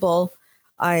 sensible,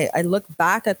 I look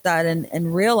back at that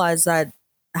and realize that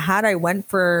had I went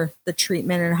for the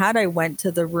treatment and had I went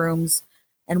to the rooms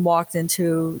and walked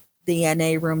into the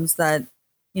NA rooms, that,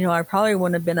 I probably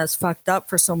wouldn't have been as fucked up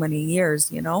for so many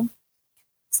years,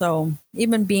 So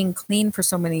even being clean for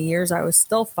so many years, I was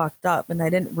still fucked up, and I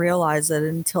didn't realize it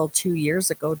until 2 years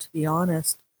ago, to be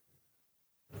honest.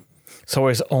 So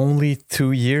it's only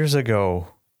 2 years ago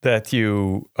that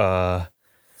you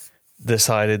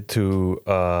decided to,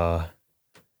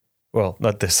 well,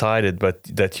 not decided, but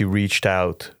that you reached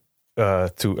out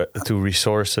to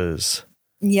resources.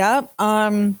 Yep.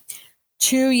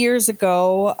 2 years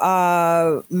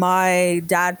ago, my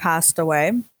dad passed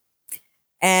away,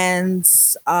 and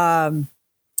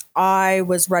I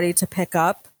was ready to pick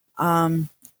up.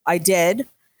 I did,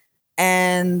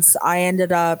 and I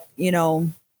ended up,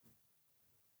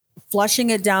 flushing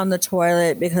it down the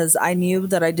toilet because I knew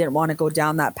that I didn't want to go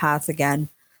down that path again.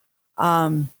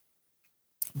 But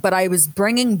I was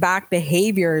bringing back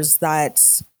behaviors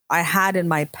that I had in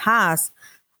my past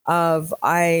of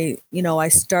I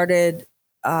started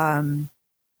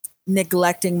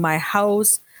neglecting my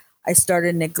house. I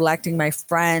started neglecting my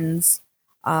friends.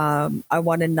 I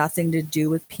wanted nothing to do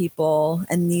with people.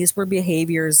 And these were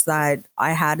behaviors that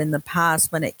I had in the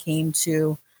past when it came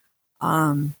to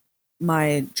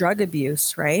my drug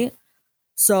abuse, right?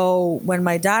 So when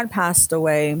my dad passed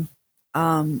away,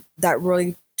 that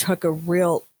really took a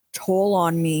real toll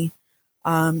on me,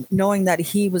 knowing that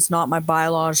he was not my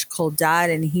biological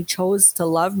dad and he chose to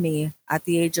love me at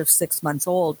the age of 6 months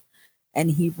old,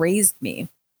 and he raised me.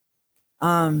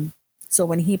 So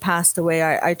when he passed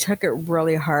away, I took it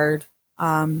really hard,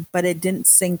 but it didn't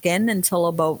sink in until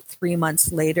about 3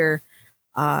 months later,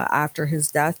 after his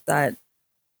death, that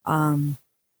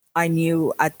I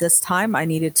knew at this time I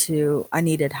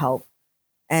needed help.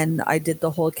 And I did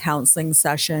the whole counseling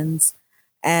sessions.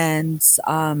 And,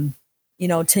 to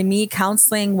me,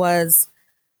 counseling was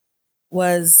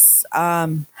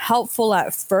helpful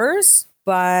at first,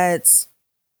 but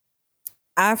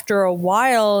after a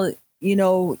while,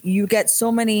 you get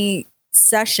so many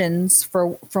sessions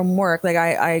from work. Like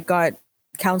I got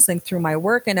counseling through my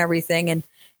work and everything. And,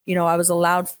 I was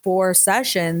allowed 4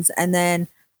 sessions. And then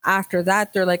after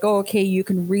that, they're like, oh, okay, you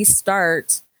can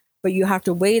restart, but you have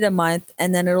to wait a month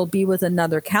and then it'll be with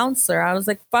another counselor. I was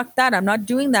like, fuck that. I'm not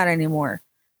doing that anymore.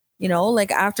 Like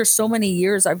after so many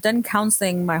years, I've done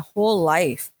counseling my whole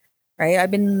life, right? I've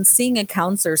been seeing a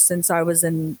counselor since I was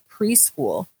in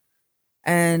preschool.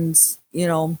 And,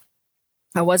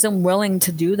 I wasn't willing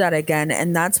to do that again.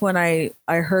 And that's when I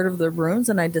heard of the rooms,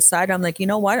 and I decided, I'm like, you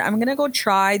know what? I'm going to go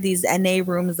try these NA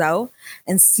rooms out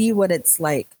and see what it's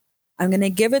like. I'm going to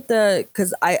give it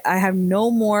because I have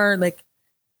no more,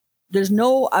 there's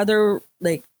no other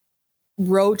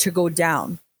road to go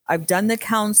down. I've done the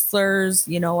counselors,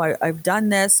 I've done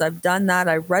this, I've done that.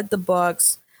 I've read the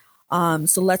books.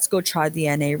 So let's go try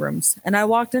the NA rooms. And I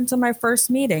walked into my first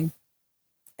meeting,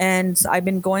 and I've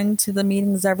been going to the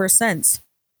meetings ever since.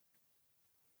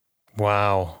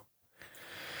 Wow.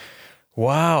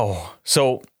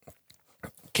 So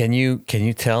can you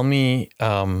tell me,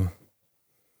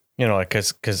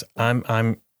 because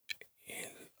I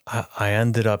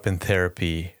ended up in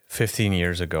therapy 15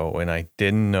 years ago, and I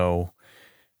didn't know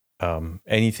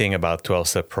anything about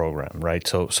 12-step program, right?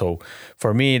 So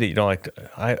for me,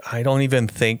 I don't even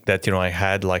think that I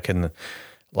had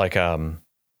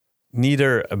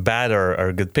neither a bad or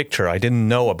a good picture. I didn't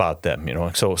know about them,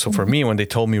 So for me, when they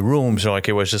told me rooms,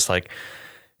 it was just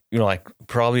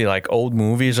probably old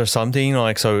movies or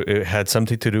something, so it had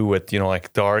something to do with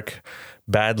dark,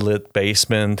 bad lit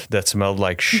basement that smelled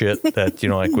like shit, that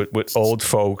with old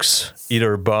folks,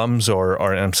 either bums or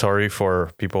I'm sorry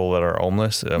for people that are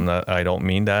homeless. I don't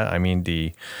mean that. I mean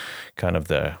the kind of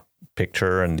the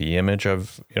picture and the image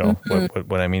of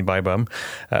what I mean by bum.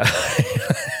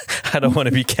 I don't want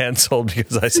to be canceled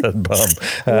because I said bum.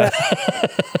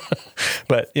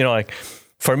 But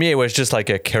for me, it was just like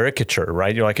a caricature,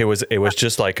 right? It was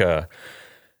just like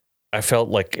I felt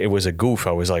like it was a goof.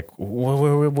 I was like,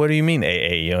 what do you mean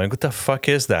AA? What the fuck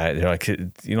is that?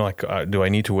 Do I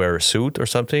need to wear a suit or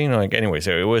something? Anyways,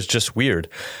 it was just weird.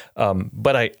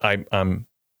 But I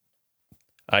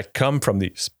come from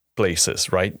these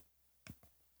places, right?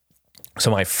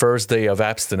 So my first day of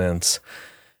abstinence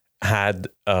had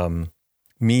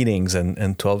meetings,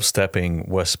 and 12-stepping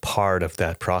was part of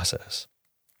that process.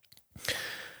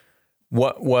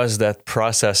 What was that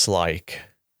process like?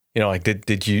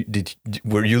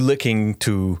 Were you looking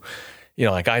to,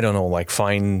 I don't know,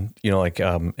 find,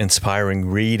 inspiring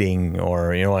reading,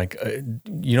 or,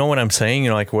 what I'm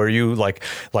saying? Were you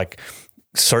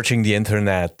searching the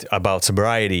internet about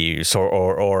sobriety,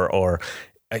 or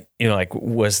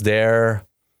was there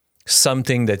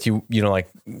something that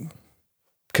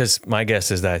because my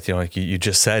guess is that, you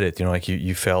just said it,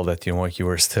 you felt that, you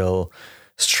were still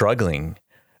struggling.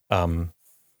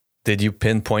 did you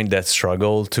pinpoint that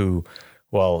struggle to,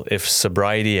 well, if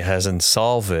sobriety hasn't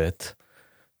solved it,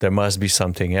 there must be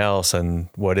something else, and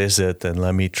what is it? And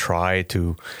let me try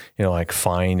to, like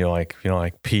find, like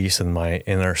peace in my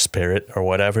inner spirit or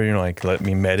whatever, like let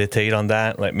me meditate on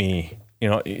that. Let me,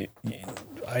 I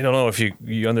don't know if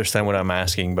you understand what I'm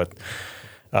asking, but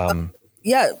no,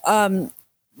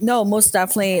 most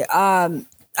definitely.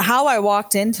 How I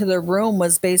walked into the room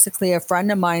was basically a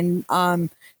friend of mine.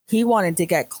 He wanted to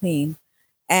get clean.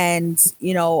 And,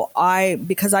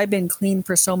 because I've been clean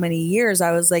for so many years,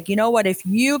 I was like, you know what, if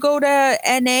you go to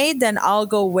NA, then I'll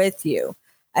go with you.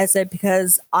 I said,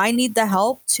 because I need the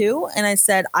help too. And I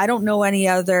said, I don't know any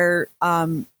other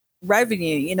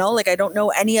revenue, I don't know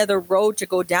any other road to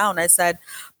go down. I said,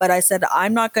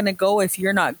 I'm not going to go if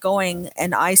you're not going.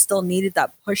 And I still needed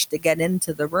that push to get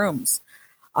into the rooms.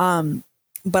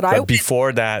 But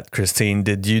before that, Christine,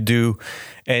 did you do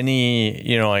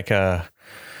any, like a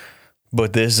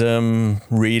Buddhism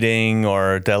reading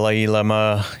or Dalai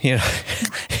Lama,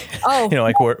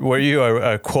 like were you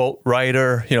a quote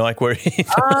writer, like where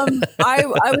I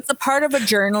was a part of a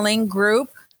journaling group.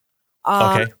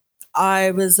 Okay.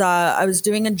 I was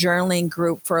doing a journaling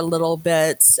group for a little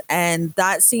bit, and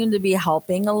that seemed to be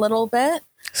helping a little bit.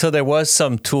 So there was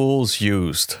some tools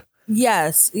used.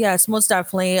 Yes, most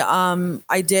definitely.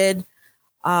 I did.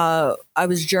 I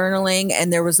was journaling,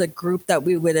 and there was a group that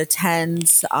we would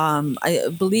attend. I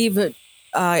believe it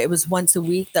was once a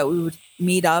week that we would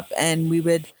meet up, and we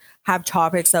would have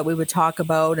topics that we would talk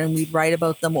about, and we'd write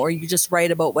about them, or you just write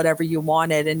about whatever you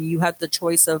wanted, and you had the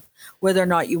choice of whether or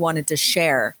not you wanted to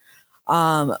share.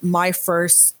 My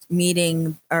first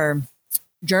meeting or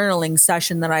journaling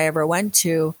session that I ever went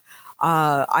to,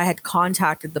 I had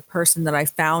contacted the person that I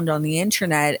found on the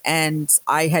internet, and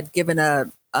I had given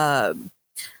a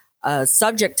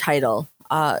subject title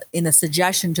in a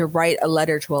suggestion to write a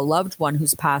letter to a loved one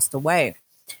who's passed away.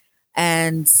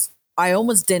 And I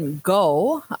almost didn't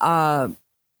go,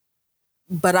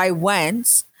 but I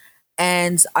went,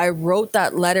 and I wrote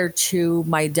that letter to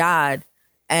my dad.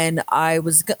 And I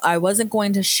wasn't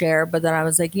going to share, but then I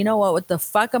was like, you know what the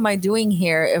fuck am I doing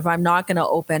here if I'm not going to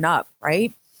open up,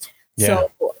 right? Yeah.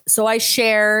 So I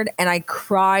shared, and I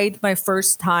cried my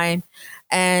first time.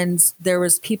 And there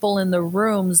was people in the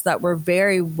rooms that were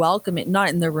very welcoming, not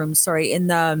in the room, sorry, in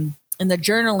the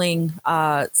journaling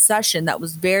session that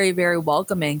was very, very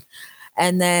welcoming.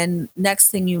 And then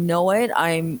next thing you know it,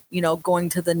 I'm, going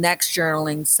to the next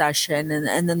journaling session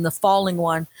and then the following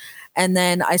one. And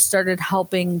then I started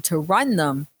helping to run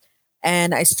them,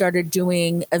 and I started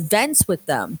doing events with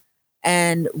them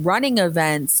and running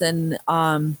events and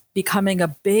becoming a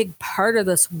big part of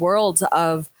this world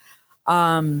of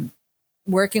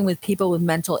working with people with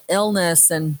mental illness.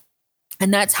 And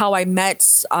that's how I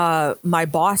met my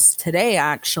boss today,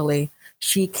 actually.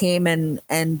 She came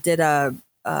and did a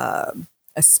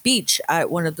speech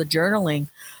at one of the journaling.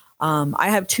 I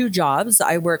have two jobs.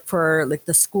 I work for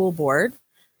the school board,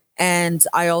 and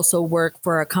I also work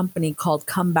for a company called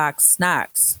Comeback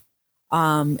Snacks.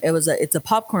 It's a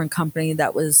popcorn company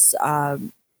that was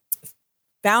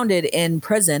founded in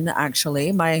prison.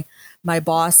 Actually, my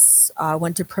boss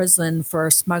went to prison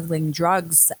for smuggling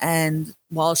drugs, and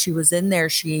while she was in there,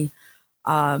 she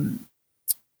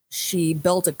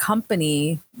built a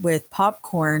company with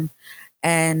popcorn,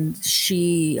 and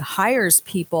she hires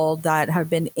people that have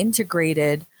been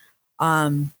incarcerated,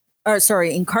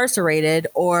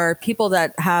 or people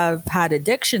that have had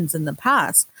addictions in the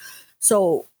past.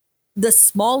 So the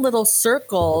small little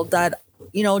circle that,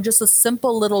 just a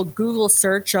simple little Google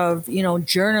search of,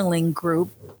 journaling group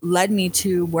led me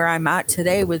to where I'm at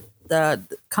today with the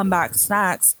Comeback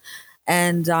Snacks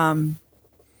and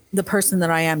the person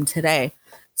that I am today.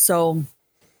 So,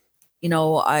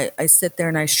 I sit there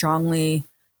and I strongly,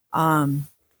 I'm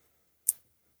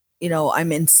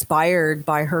inspired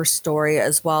by her story,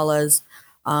 as well as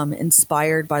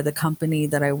inspired by the company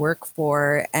that I work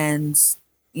for, and,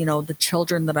 the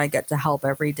children that I get to help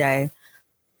every day.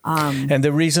 And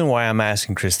the reason why I'm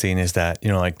asking, Christine, is that,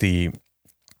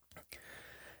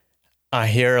 I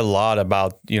hear a lot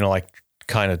about,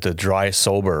 kind of the dry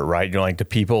sober, right? The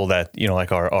people that,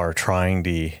 are trying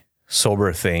the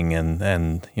sober thing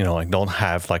and don't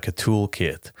have a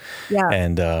toolkit. Yeah.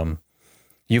 And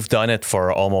you've done it for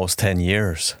almost 10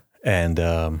 years.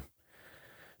 And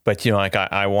but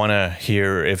I want to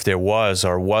hear if there was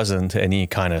or wasn't any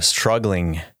kind of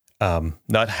struggling,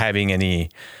 not having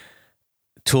any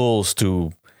tools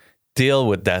to deal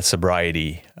with that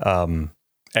sobriety,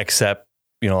 except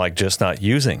just not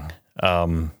using.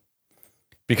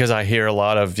 Because I hear a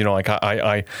lot of,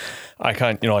 I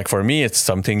can't, for me, it's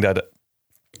something that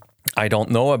I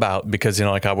don't know about, because, you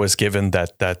know, like I was given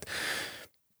that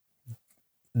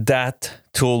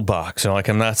toolbox. You know, like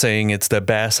I'm not saying it's the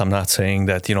best. I'm not saying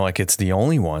that, you know, like it's the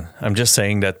only one. I'm just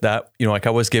saying that, you know, like I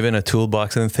was given a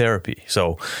toolbox in therapy.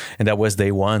 So, and that was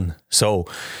day one. So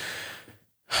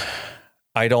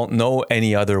I don't know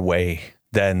any other way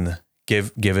than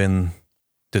given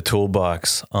the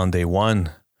toolbox on day one.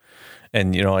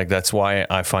 And, you know, like that's why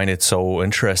I find it so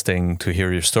interesting to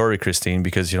hear your story, Christine,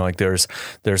 because, you know, like there's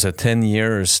a 10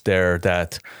 years there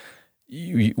that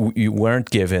you weren't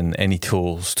given any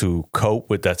tools to cope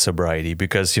with that sobriety,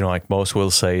 because, you know, like most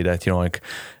will say that, you know, like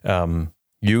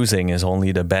using is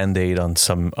only the Band-Aid on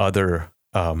some other,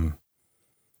 you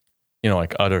know,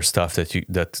 like other stuff that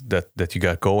you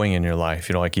got going in your life,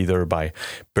 you know, like either by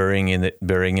burying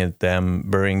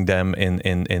them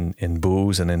in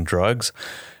booze and in drugs,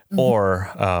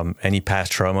 or any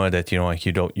past trauma that, you know, like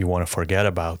you want to forget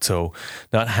about. So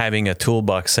not having a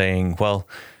toolbox saying, well,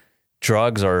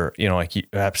 drugs or, you know,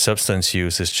 like substance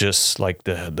use is just like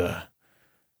the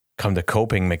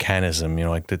coping mechanism, you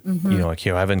know, like you know, like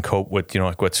you haven't coped with, you know,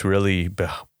 like what's really,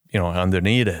 you know,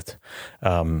 underneath it.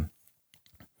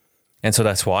 And so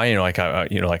that's why, you know, like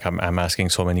I'm asking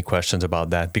so many questions about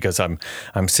that, because I'm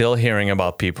still hearing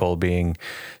about people being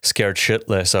scared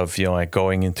shitless of, you know, like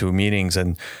going into meetings.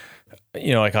 And,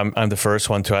 you know, like I'm the first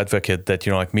one to advocate that,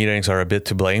 you know, like meetings are a bit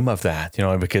to blame of that, you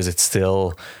know, because it's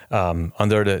still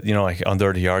under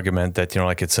the argument that, you know,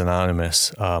 like it's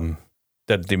anonymous,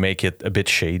 that they make it a bit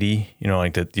shady, you know,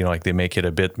 like that, you know, like they make it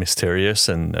a bit mysterious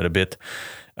and a bit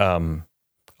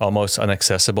almost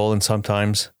inaccessible, and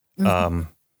sometimes.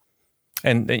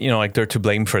 And, you know, like they're to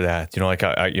blame for that. You know, like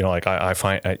I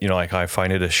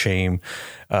find it a shame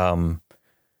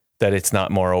that it's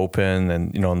not more open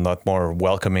and, you know, not more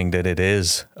welcoming than it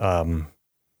is.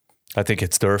 I think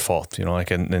it's their fault, you know,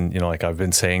 like, and you know, like I've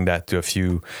been saying that to a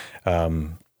few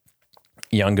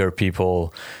younger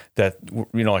people that,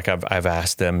 you know, like I've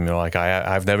asked them, you know, like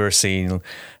I've never seen,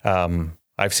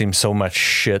 I've seen so much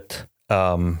shit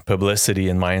publicity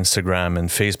in my Instagram and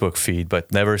Facebook feed,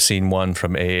 but never seen one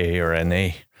from AA or NA.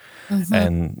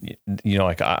 And, you know,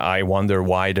 like I wonder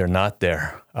why they're not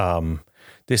there.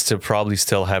 They probably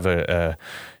still have a,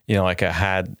 you know, like a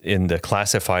had in the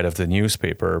classified of the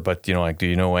newspaper, but, you know, like, do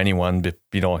you know anyone,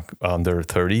 you know, like under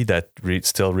 30 that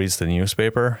still reads the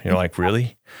newspaper? You know, like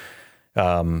really?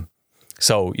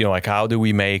 So, you know, like how do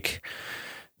we make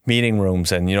meeting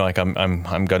rooms? And, you know, like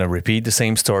I'm going to repeat the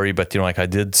same story, but, you know, like I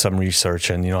did some research,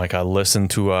 and, you know, like I listened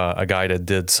to a guy that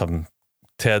did some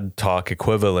TED Talk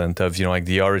equivalent of, you know, like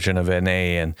the origin of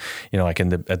NA, and, you know, like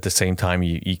at the same time,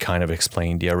 he kind of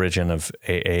explained the origin of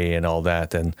AA and all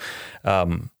that, and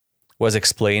was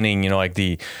explaining, you know,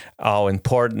 like how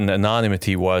important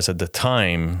anonymity was at the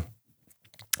time.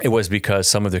 It was because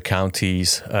some of the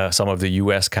counties, some of the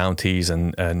U.S. counties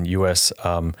and U.S.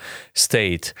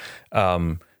 State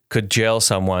could jail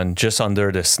someone just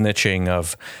under the snitching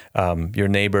of your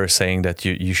neighbor saying that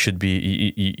you should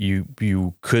be,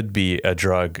 you could be a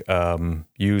drug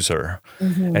user.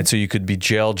 And so you could be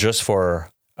jailed just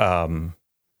for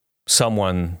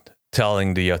someone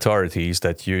telling the authorities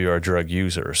that you're a drug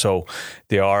user. So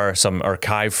there are some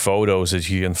archive photos that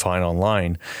you can find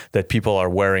online that people are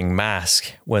wearing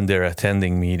masks when they're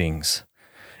attending meetings.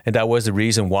 And that was the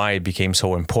reason why it became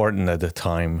so important at the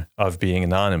time of being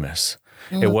anonymous.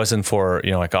 It wasn't for,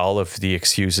 you know, like all of the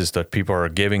excuses that people are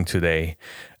giving today.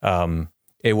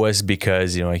 It was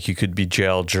because, you know, like you could be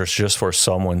jailed just for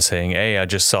someone saying, hey, I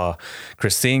just saw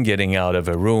Christine getting out of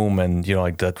a room, and, you know,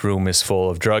 like that room is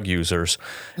full of drug users.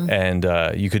 And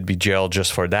you could be jailed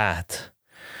just for that.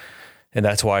 And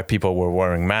that's why people were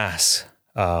wearing masks.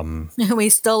 We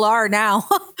still are now.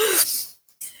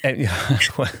 And,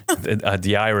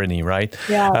 the irony, right?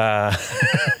 Yeah.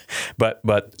 But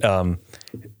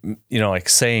you know, like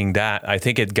saying that, I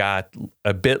think it got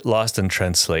a bit lost in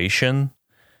translation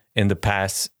in the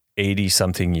past 80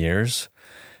 something years.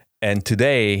 And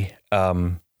today,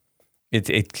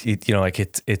 it you know, like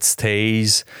it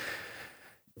stays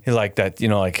like that, you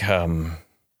know, like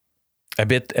a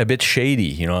bit shady,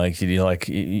 you know, like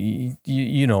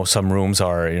you know, some rooms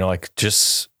are, you know, like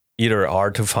just either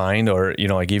hard to find, or, you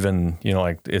know, like even, you know,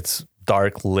 like it's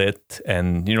dark lit,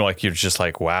 and, you know, like you're just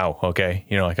like, wow, okay,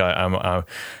 you know, like I'm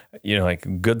you know,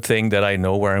 like good thing that I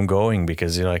know where I'm going,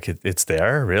 because, you know, like it's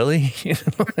there, really.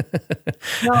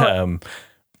 No.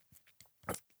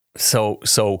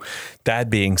 So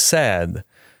that being said,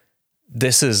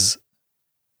 this is,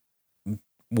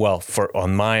 well,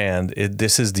 on my end,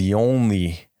 this is the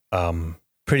only,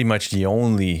 pretty much the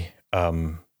only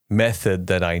method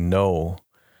that I know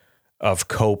of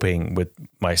coping with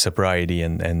my sobriety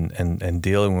and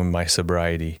dealing with my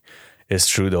sobriety is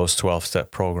through those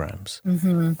 12-step programs,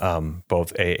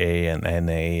 both AA and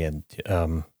NA. And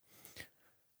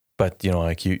but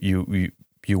like you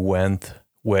went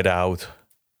without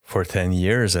for 10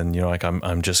 years, and like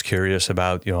I'm just curious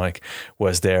about like,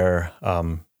 was there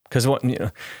because what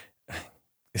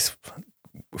it's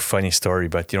a funny story,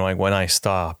 but like when I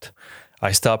stopped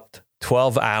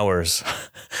 12 hours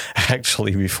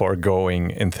actually before going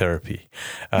in therapy.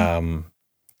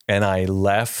 And I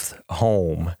left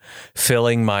home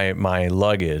filling my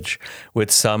luggage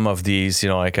with some of these,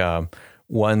 like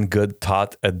One Good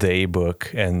Thought a Day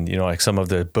book, and, like some of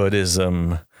the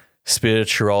Buddhism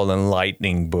spiritual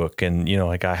enlightening book. And,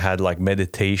 like I had like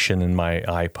meditation in my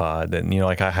iPod, and,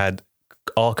 like I had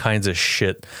all kinds of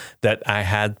shit that I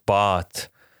had bought,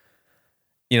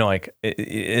 like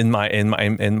in my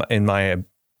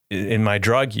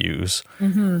drug use,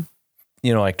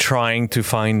 like trying to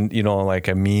find, like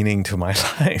a meaning to my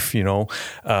life,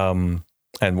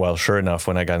 and well, sure enough,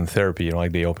 when I got in therapy,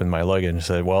 like they opened my luggage and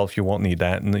said, well, if you won't need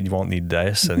that, and you won't need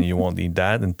this, and you won't need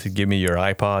that, and to give me your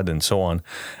iPod and so on.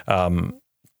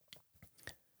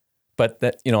 But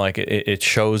that, like it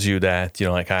shows you that,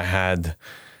 like I had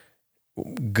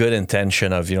good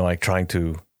intention of, like trying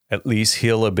to at least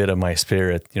heal a bit of my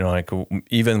spirit, like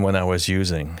even when I was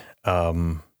using.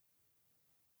 But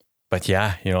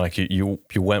yeah, like you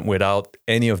went without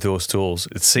any of those tools,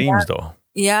 it seems, though.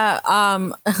 Yeah.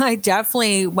 I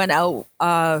definitely went out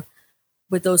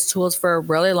with those tools for a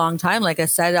really long time. Like I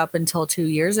said, up until 2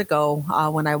 years ago,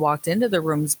 when I walked into the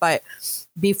rooms. But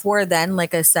before then,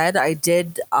 like I said, I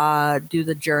did do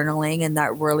the journaling, and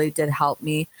that really did help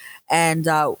me. And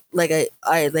like I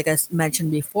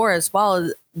mentioned before as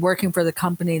well, working for the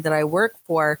company that I work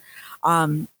for,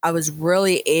 I was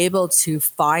really able to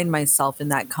find myself in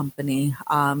that company,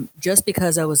 just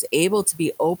because I was able to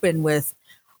be open with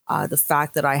the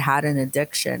fact that I had an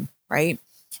addiction, right?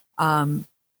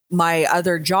 My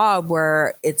other job,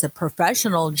 where it's a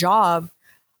professional job,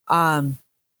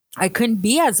 I couldn't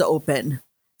be as open.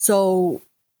 So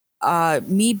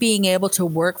me being able to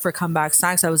work for Comeback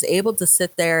Snacks, I was able to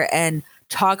sit there and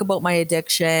talk about my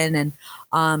addiction. And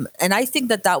I think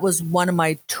that was one of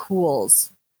my tools.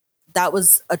 That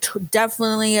was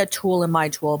definitely a tool in my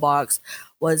toolbox,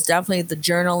 was definitely the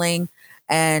journaling,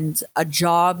 and a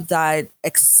job that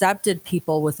accepted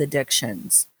people with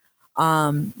addictions,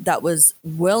 that was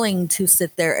willing to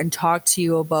sit there and talk to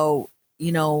you about,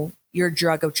 your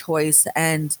drug of choice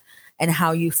and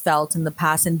how you felt in the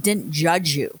past, and didn't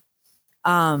judge you.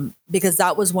 Because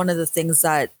that was one of the things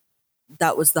that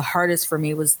was the hardest for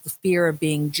me, was the fear of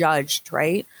being judged.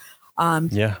 Right.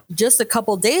 Just a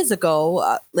couple days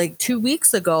ago, like 2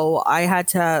 weeks ago,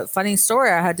 funny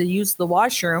story, I had to use the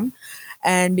washroom.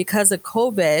 And because of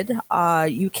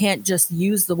COVID, you can't just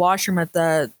use the washroom at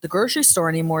the grocery store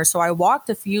anymore. So I walked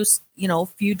a few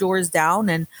doors down,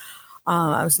 and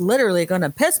I was literally going to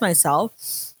piss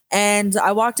myself. And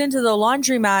I walked into the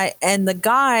laundromat, and the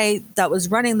guy that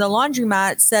was running the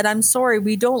laundromat said, "I'm sorry,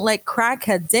 we don't let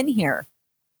crackheads in here."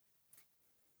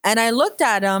 And I looked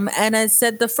at him, and I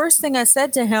said, the first thing I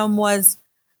said to him was,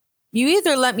 "You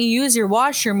either let me use your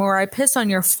washroom or I piss on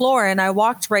your floor." And I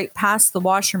walked right past the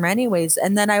washroom anyways.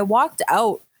 And then I walked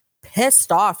out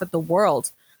pissed off at the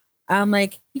world. I'm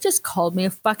like, he just called me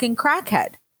a fucking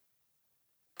crackhead.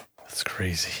 That's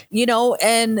crazy.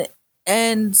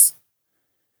 And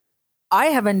I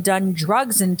haven't done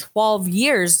drugs in 12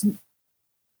 years,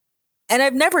 and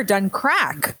I've never done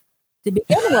crack to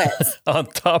begin with. On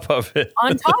top of it.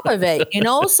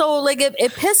 So like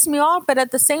it pissed me off, but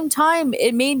at the same time,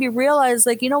 it made me realize,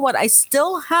 like, you know what, I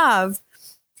still have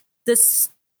this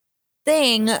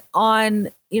thing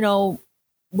on,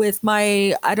 with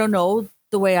my, I don't know,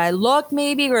 the way I look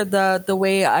maybe, or the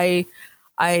way I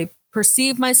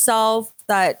perceive myself,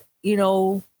 that,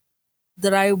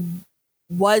 that I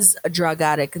was a drug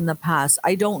addict in the past.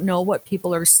 I don't know what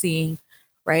people are seeing.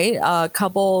 Right.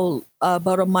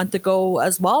 About a month ago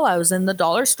as well, I was in the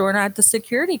dollar store, and I had the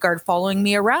security guard following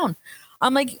me around.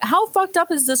 I'm like, how fucked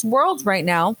up is this world right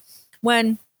now,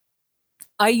 when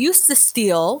I used to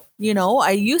steal,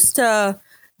 I used to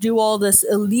do all this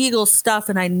illegal stuff,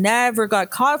 and I never got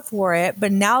caught for it.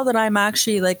 But now that I'm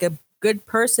actually like a good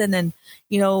person and,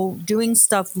 doing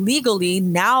stuff legally,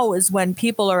 now is when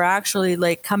people are actually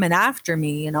like coming after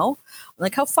me,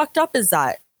 like, how fucked up is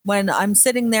that? When I'm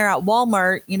sitting there at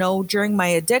Walmart, during my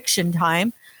addiction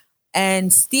time,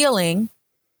 and stealing,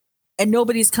 and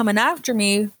nobody's coming after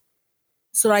me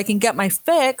so that I can get my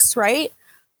fix, right?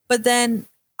 But then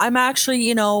I'm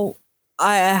actually,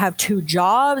 I have 2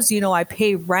 jobs, you know, I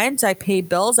pay rent, I pay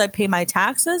bills, I pay my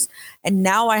taxes, and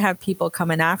now I have people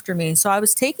coming after me. So I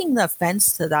was taking the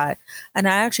offense to that. And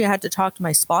I actually had to talk to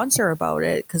my sponsor about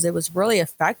it because it was really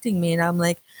affecting me. And I'm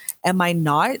like, am I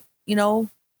not, you know,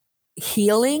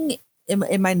 healing?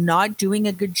 Am I not doing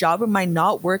a good job? Am I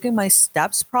not working my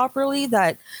steps properly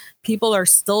that people are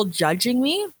still judging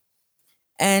me?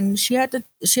 And she had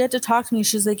to talk to me.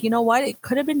 She's like, you know what? It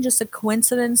could have been just a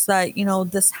coincidence that, you know,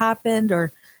 this happened,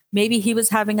 or maybe he was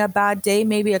having a bad day.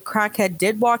 Maybe a crackhead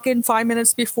did walk in 5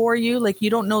 minutes before you. Like, you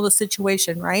don't know the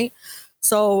situation, right?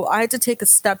 So I had to take a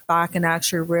step back and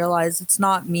actually realize it's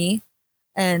not me.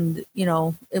 And, you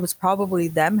know, it was probably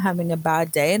them having a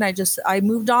bad day. And I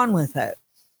moved on with it.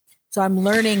 So I'm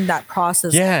learning that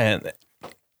process. Yeah.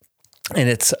 And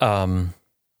it's,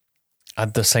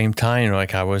 at the same time,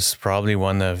 like I was probably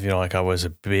one of, you know, like I was a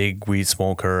big weed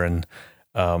smoker, and,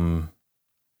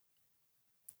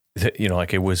 you know,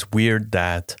 like it was weird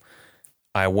that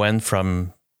I went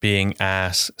from being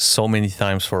asked so many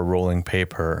times for rolling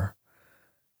paper.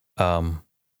 You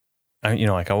know,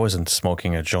 like I wasn't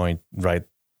smoking a joint right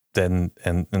then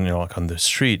and you know, like on the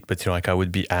street, but, you know, like I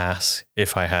would be asked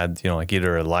if I had, you know, like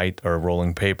either a light or a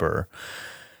rolling paper.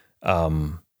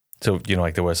 So, you know,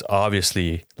 like there was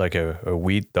obviously like a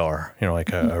weed dar, you know,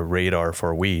 like a radar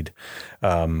for weed.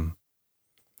 But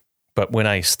when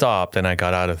I stopped and I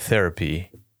got out of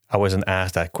therapy, I wasn't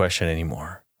asked that question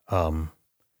anymore. So,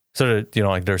 that, you know,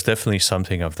 like there's definitely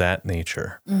something of that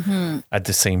nature. Mm-hmm. At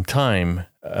the same time,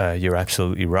 you're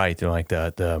absolutely right. You know, like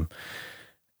that, you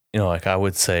know, like I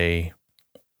would say,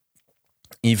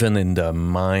 even in the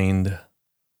mind,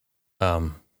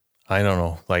 I don't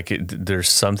know, like there's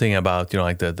something about, you know,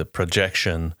 like the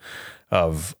projection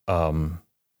of, I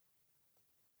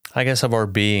guess, of our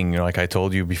being. You know, like I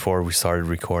told you before we started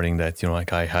recording that, you know,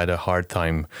 like I had a hard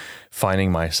time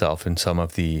finding myself in some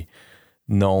of the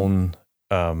known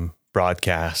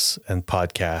broadcasts and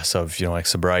podcasts of, you know, like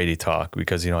sobriety talk,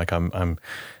 because, you know, like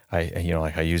you know,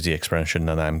 like I use the expression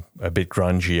that I'm a bit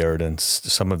grungier than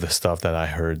some of the stuff that I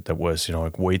heard that was, you know,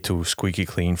 like way too squeaky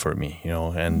clean for me, you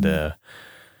know,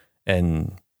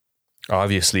 and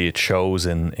obviously it shows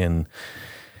in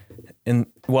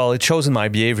well, it shows in my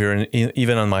behavior, and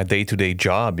even on my day-to-day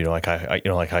job. You know, like I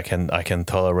you know, like I can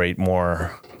tolerate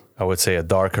more, I would say, a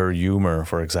darker humor,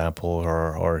 for example,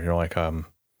 or you know, like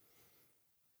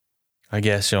I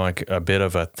guess, you know, like a bit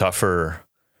of a tougher,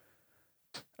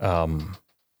 you know,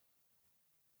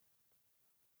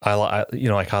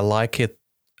 like I like it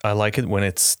when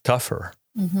it's tougher.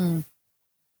 Mm-hmm.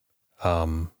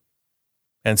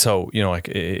 And so, you know, like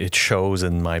it shows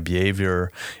in my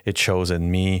behavior, it shows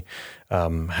in me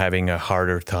having a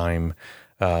harder time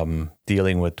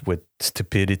dealing with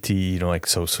stupidity, you know, like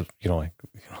so you know, like,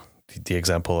 you know, the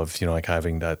example of, you know, like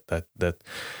having that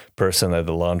person at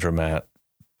the laundromat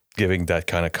giving that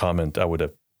kind of comment, I would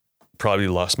have probably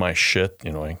lost my shit,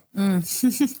 you know. Like.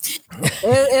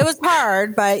 It was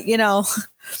hard, but, you know,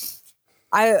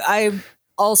 I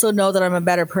also know that I'm a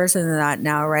better person than that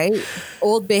now, right?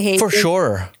 Old behavior.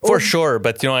 For sure.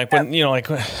 But, you know, like when, you know,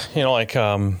 like,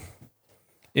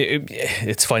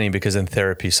 it's funny because in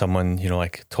therapy, someone, you know,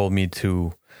 like told me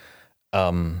to,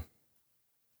 there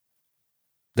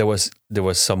was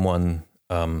someone,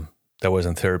 that was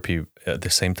in therapy at the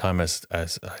same time as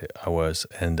I was.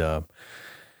 And,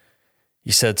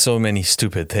 he said so many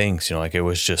stupid things, you know, like it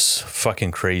was just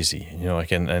fucking crazy, you know,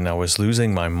 like, and I was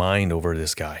losing my mind over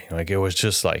this guy. Like, it was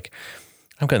just like,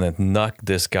 I'm going to knock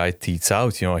this guy teeth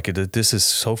out, you know, like this is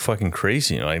so fucking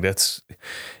crazy. You know, like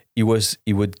he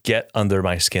would get under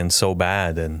my skin so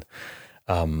bad. And,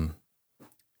 a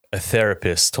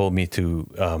therapist told me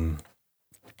to,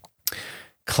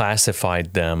 classify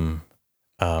them,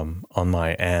 on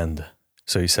my end.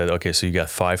 So he said, okay, so you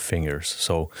got 5 fingers.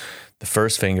 So the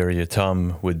first finger, your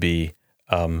thumb, would be,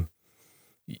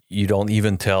 you don't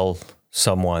even tell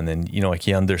someone, and, you know, like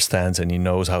he understands and he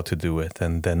knows how to do it.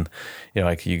 And then, you know,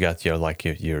 like you got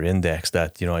your index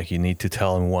that, you know, like you need to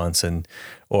tell him once, and,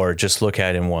 or just look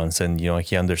at him once, and, you know, like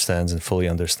he understands and fully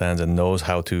understands and knows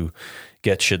how to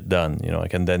get shit done, you know,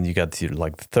 like, and then you got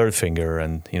the third finger,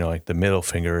 and, you know, like the middle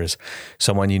finger is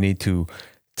someone you need to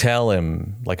tell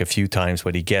him like a few times,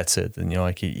 but he gets it, and, you know,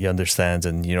 like he understands,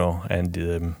 and, you know, and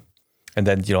then,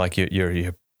 you know, like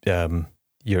your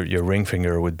ring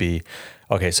finger would be,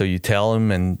 okay, so you tell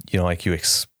him, and, you know, like you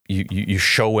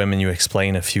show him and you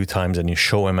explain a few times, and you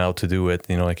show him how to do it,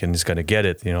 you know, like, and he's gonna get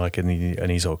it, you know, like, and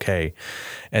he's okay.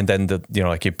 And then you know,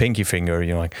 like your pinky finger,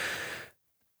 you know, like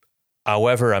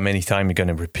however many times you're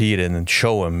gonna repeat it and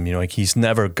show him, you know, like he's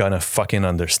never gonna fucking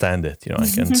understand it, you know,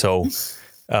 like, and so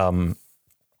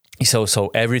so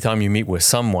every time you meet with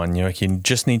someone, you know, like you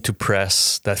just need to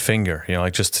press that finger, you know,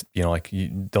 like just, you know, like you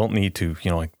don't need to, you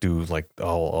know, like do like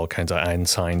all kinds of hand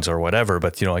signs or whatever,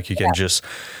 but you know, like you can just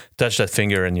touch that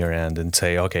finger in your hand and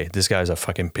say, okay, this guy's a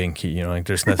fucking pinky, you know, like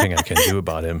there's nothing I can do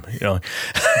about him, you know.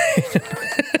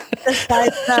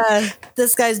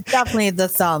 This guy's definitely the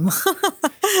thumb.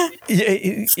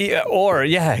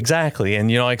 yeah, exactly. And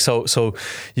you know, like so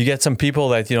you get some people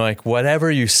that, you know, like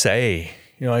whatever you say,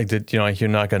 you know, like that, you know, like you're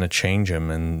not going to change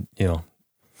him, and you know,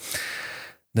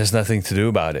 there's nothing to do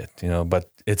about it, you know.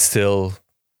 But it still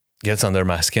gets under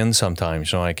my skin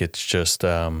sometimes, you know. Like it's just,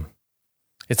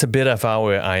 it's a bit of how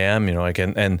I am, you know. Like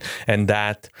and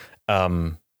that,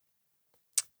 you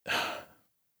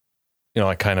know,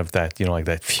 like kind of that, you know, like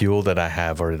that fuel that I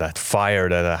have, or that fire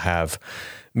that I have,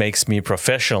 makes me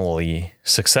professionally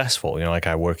successful. You know, like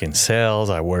I work in sales,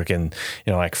 I work in,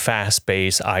 you know, like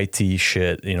fast-paced IT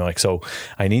shit, you know, like, so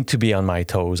I need to be on my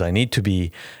toes. I need to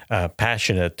be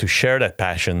passionate to share that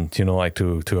passion, you know, like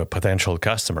to a potential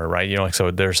customer, right? You know, like,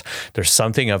 so there's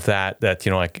something of that,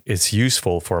 you know, like it's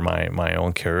useful for my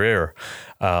own career.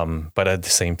 But at the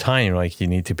same time, you know, like you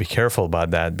need to be careful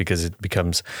about that, because it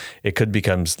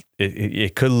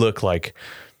could look like,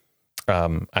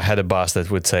 I had a boss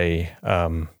that would say,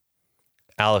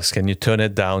 Alex, can you turn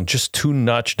it down just too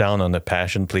notch down on the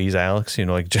passion, please, Alex? You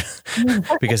know, like, just,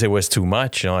 because it was too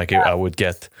much, you know, like I would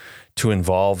get too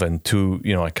involved and too,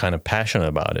 you know, like kind of passionate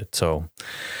about it.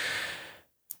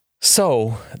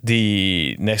 So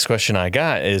the next question I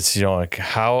got is, you know, like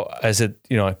how is it,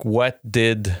 you know, like what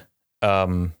did,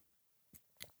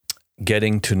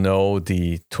 getting to know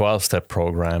the 12-step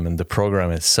program and the program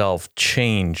itself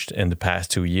changed in the past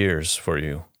 2 years for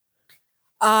you?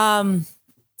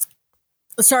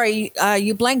 Sorry,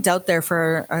 you blanked out there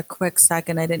for a quick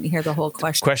second. I didn't hear the whole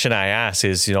question. Question I asked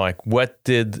is, you know, like what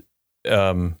did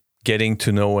getting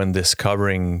to know and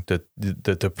discovering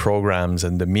the programs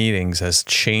and the meetings has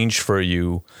changed for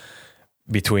you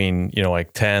between, you know,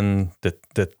 like the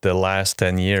last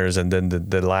 10 years and then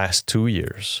the last 2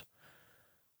 years?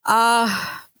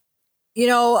 You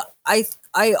know, I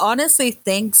honestly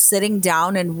think sitting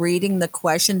down and reading the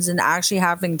questions and actually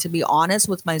having to be honest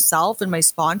with myself and my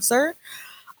sponsor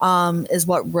is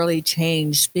what really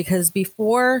changed. Because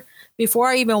before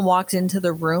I even walked into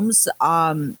the rooms,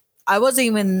 I wasn't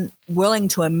even willing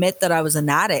to admit that I was an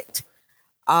addict.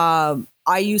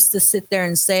 I used to sit there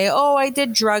and say, oh, I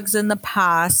did drugs in the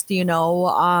past, you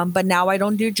know, but now I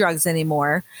don't do drugs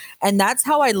anymore. And that's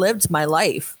how I lived my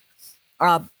life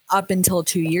up until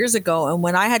 2 years ago. And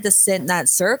when I had to sit in that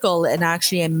circle and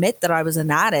actually admit that I was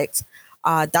an addict,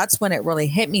 that's when it really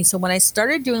hit me. So when I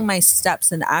started doing my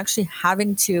steps and actually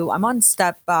having to, I'm on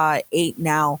step 8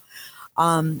 now.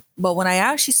 But when I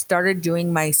actually started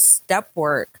doing my step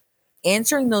work,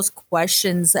 answering those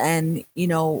questions and, you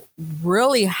know,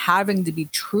 really having to be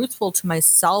truthful to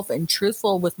myself and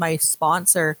truthful with my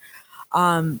sponsor,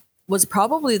 was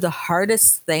probably the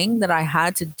hardest thing that I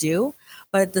had to do.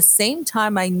 But at the same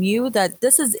time, I knew that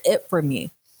this is it for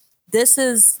me. This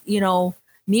is, you know,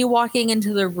 me walking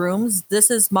into the rooms. This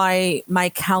is my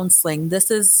counseling. This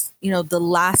is, you know, the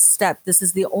last step. This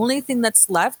is the only thing that's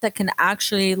left that can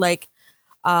actually, like,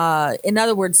 in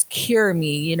other words, cure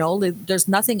me. You know, there's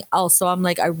nothing else. So I'm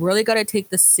like, I really got to take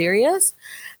this serious.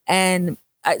 And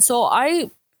so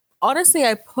I honestly,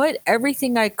 I put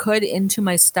everything I could into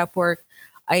my step work.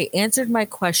 I answered my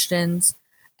questions,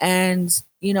 and,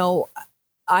 you know,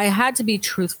 I had to be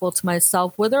truthful to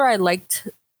myself, whether I liked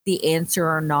the answer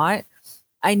or not.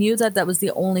 I knew that that was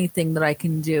the only thing that I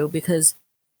can do, because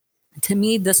to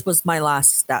me, this was my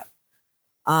last step.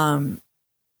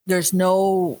 There's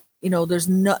no, you know, there's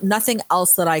nothing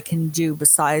else that I can do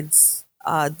besides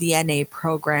the NA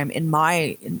program, in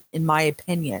my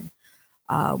opinion.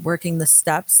 Working the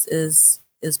steps is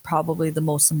probably the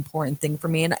most important thing for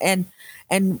me.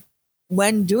 And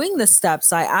when doing the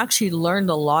steps, I actually learned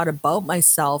a lot about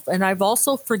myself, and I've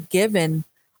also forgiven.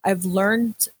 I've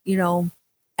learned, you know,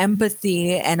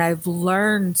 empathy, and I've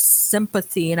learned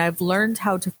sympathy, and I've learned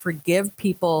how to forgive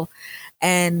people.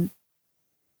 And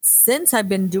since I've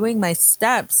been doing my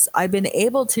steps, I've been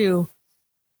able to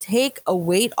take a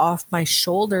weight off my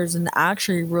shoulders and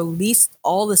actually release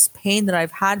all this pain that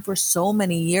I've had for so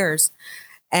many years.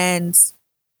 And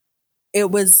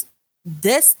it was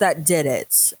this that did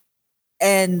it.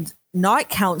 And not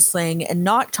counseling and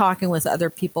not talking with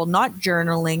other people, not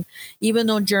journaling, even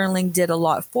though journaling did a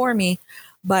lot for me.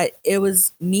 But it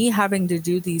was me having to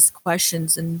do these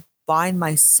questions and find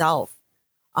myself.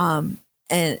 And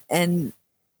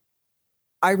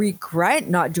I regret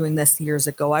not doing this years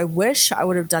ago. I wish I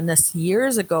would have done this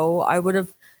years ago. I would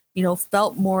have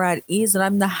felt more at ease, and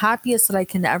I'm the happiest that I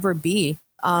can ever be.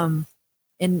 In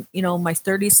my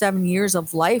 37 years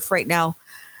of life right now,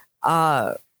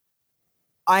 I'm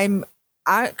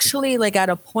actually like at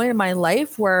a point in my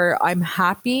life where I'm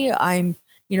happy. I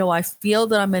feel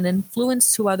that I'm an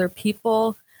influence to other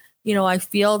people. I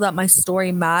feel that my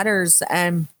story matters,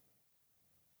 and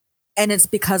it's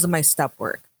because of my step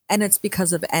work, and it's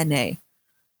because of NA.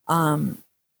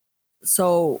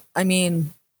 So, I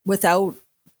mean, without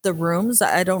the rooms,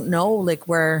 I don't know, like,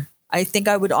 where I think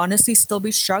I would honestly still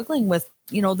be struggling with,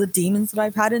 the demons that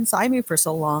I've had inside me for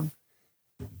so long.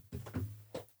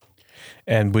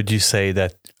 And would you say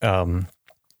that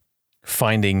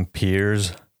finding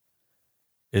peers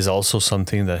is also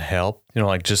something that helped,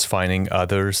 like just finding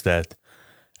others that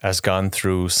has gone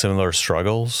through similar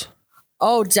struggles?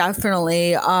 Oh,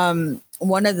 definitely.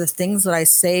 One of the things that I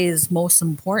say is most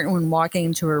important when walking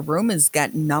into a room is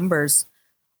getting numbers.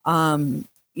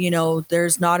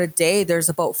 There's not a day. There's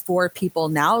about 4 people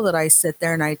now that I sit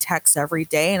there and I text every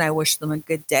day and I wish them a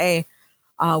good day,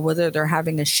 whether they're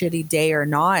having a shitty day or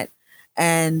not.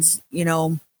 And,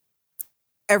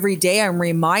 every day I'm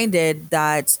reminded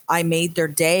that I made their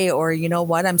day, or, you know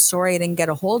what, I'm sorry I didn't get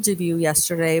a hold of you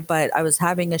yesterday, but I was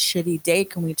having a shitty day.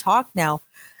 Can we talk now?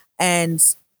 And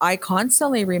I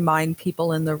constantly remind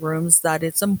people in the rooms that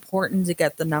it's important to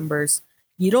get the numbers.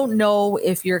 You don't know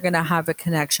if you're going to have a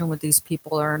connection with these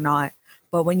people or not.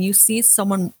 But when you see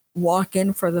someone walk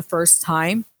in for the first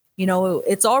time,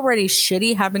 it's already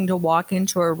shitty having to walk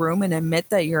into a room and admit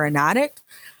that you're an addict.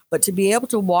 But to be able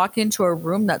to walk into a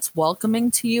room that's welcoming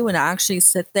to you and actually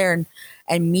sit there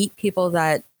and meet people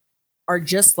that are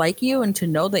just like you, and to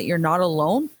know that you're not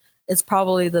alone, is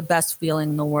probably the best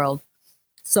feeling in the world.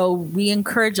 So we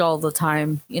encourage all the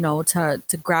time, to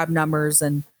grab numbers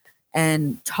and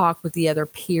talk with the other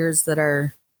peers that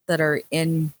are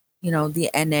in, the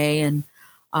NA, and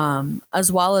as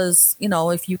well as,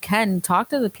 if you can, talk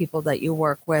to the people that you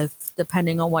work with,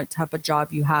 depending on what type of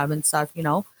job you have and stuff.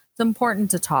 It's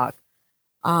important to talk.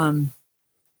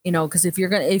 Because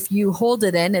if you hold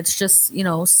it in, it's just,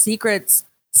 secrets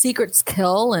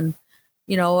kill, and,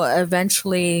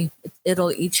 eventually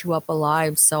it'll eat you up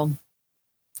alive. So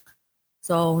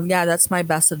yeah, that's my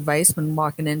best advice when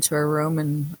walking into a room,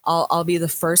 and I'll be the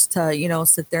first to,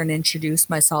 sit there and introduce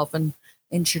myself and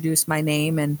introduce my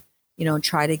name, and,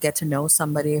 try to get to know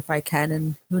somebody if I can,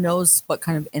 and who knows what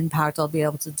kind of impact I'll be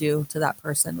able to do to that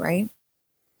person. Right.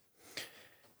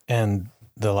 And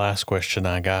the last question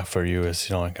I got for you is,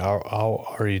 how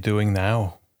are you doing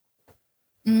now?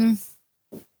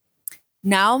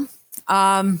 Now,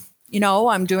 I'm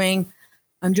doing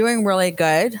really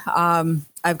good.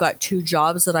 I've got 2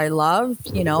 jobs that I love.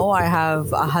 I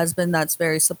have a husband that's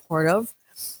very supportive.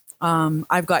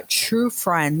 I've got true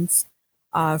friends,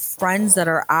 friends that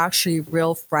are actually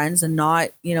real friends, and not,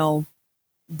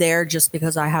 there just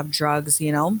because I have drugs,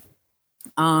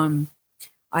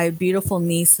 I have beautiful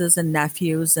nieces and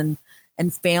nephews and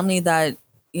family that,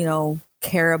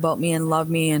 care about me and love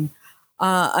me. And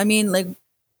I mean, like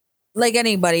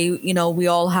anybody, we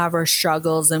all have our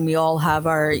struggles, and we all have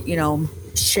our,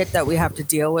 shit that we have to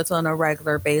deal with on a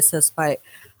regular basis. But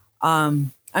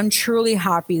I'm truly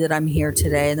happy that I'm here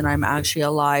today, that I'm actually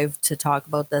alive to talk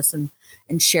about this and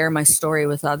share my story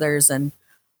with others. And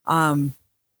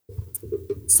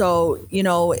so,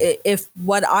 if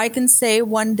what I can say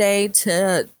one day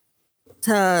to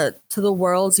the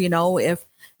world,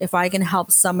 if I can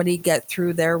help somebody get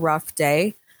through their rough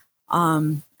day,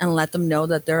 and let them know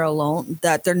that they're alone,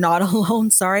 that they're not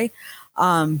alone. Sorry.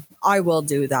 I will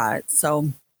do that.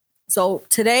 So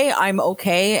today I'm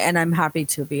okay, and I'm happy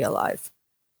to be alive.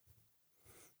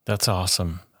 That's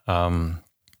awesome.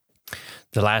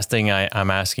 The last thing I'm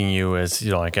asking you is,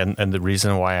 and the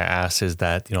reason why I asked is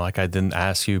that, I didn't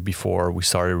ask you before we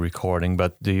started recording,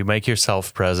 but do you make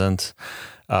yourself present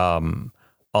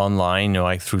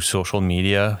online, through social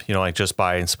media, just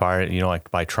by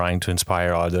by trying to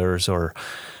inspire others? Or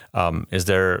is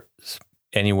there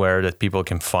anywhere that people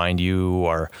can find you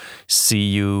or see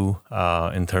you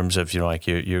in terms of,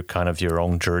 your kind of your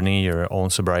own journey, your own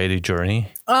sobriety journey?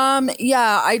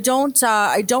 Yeah, I don't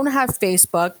have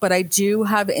Facebook, but I do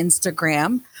have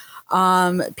Instagram.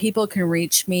 People can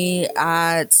reach me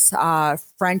at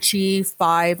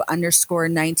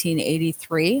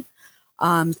Frenchy5_1983.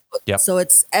 So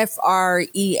it's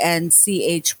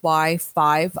FRENCHY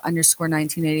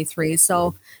 5_1983.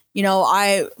 So,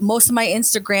 most of my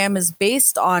Instagram is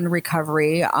based on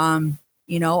recovery. I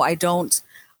don't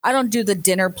do the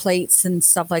dinner plates and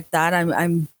stuff like that.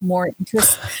 I'm more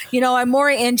interested, I'm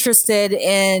more interested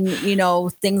in,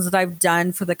 things that I've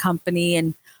done for the company,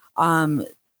 and,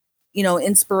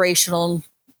 inspirational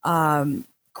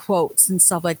quotes and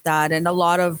stuff like that. And a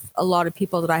lot of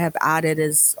people that I have added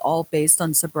is all based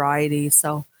on sobriety.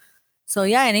 So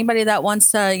yeah, anybody that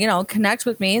wants to, connect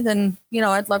with me, then,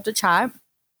 I'd love to chat.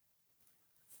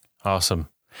 Awesome.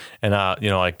 And,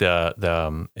 like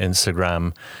the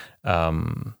Instagram,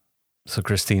 so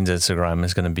Christine's Instagram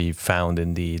is going to be found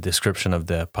in the description of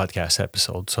the podcast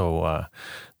episode. So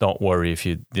don't worry if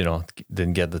you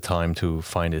didn't get the time to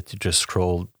find it. You just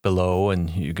scroll below and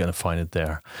you're going to find it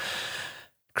there.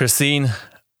 Christine,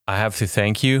 I have to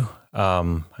thank you.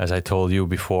 As I told you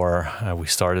before we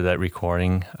started that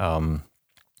recording,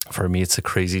 for me, it's a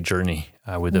crazy journey.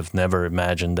 I would have never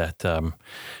imagined that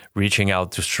reaching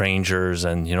out to strangers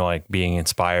and, like being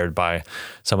inspired by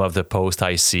some of the posts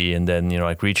I see, and then,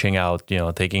 like reaching out,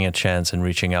 taking a chance and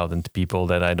reaching out into people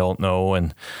that I don't know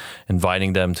and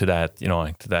inviting them to that,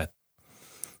 to that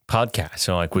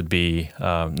podcast, like would be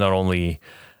not only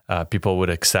people would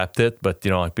accept it, but,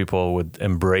 like people would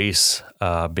embrace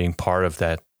being part of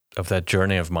that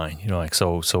journey of mine,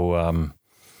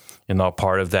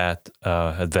 part of that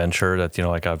adventure that,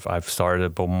 like I've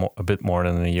started a bit more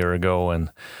than a year ago,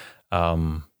 and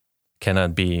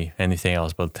cannot be anything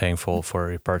else but thankful for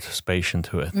your participation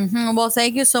to it. Mm-hmm. Well,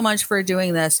 thank you so much for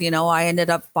doing this. I ended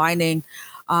up finding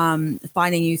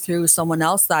you through someone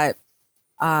else that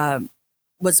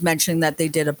was mentioning that they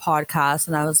did a podcast,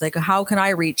 and I was like, how can I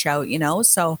reach out?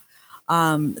 So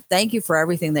thank you for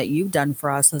everything that you've done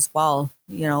for us as well.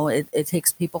 It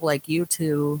takes people like you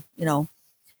to,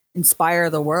 inspire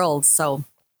the world. So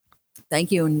thank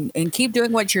you, and keep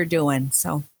doing what you're doing.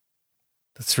 So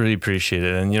that's really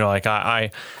appreciated. And, like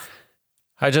I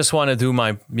just want to do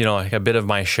my, like a bit of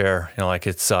my share, like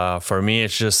it's, for me,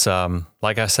 it's just,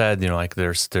 like I said, like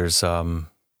there's,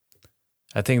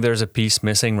 I think there's a piece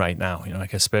missing right now,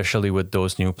 like, especially with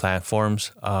those new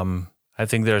platforms. I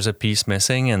think there's a piece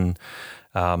missing, and,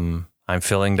 I'm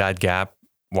filling that gap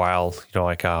while,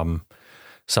 some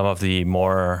of the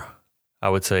more, I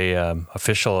would say,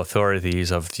 official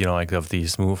authorities of, of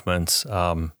these movements,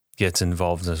 gets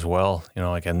involved as well,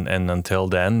 and until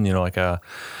then,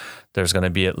 there's going to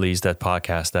be at least that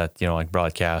podcast that,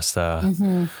 broadcast,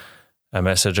 a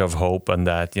message of hope, and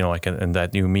that, in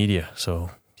that new media. So,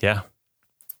 yeah.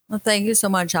 Well, thank you so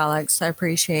much, Alex. I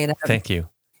appreciate it. Thank you.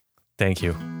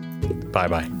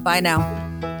 Bye-bye. Bye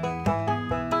now.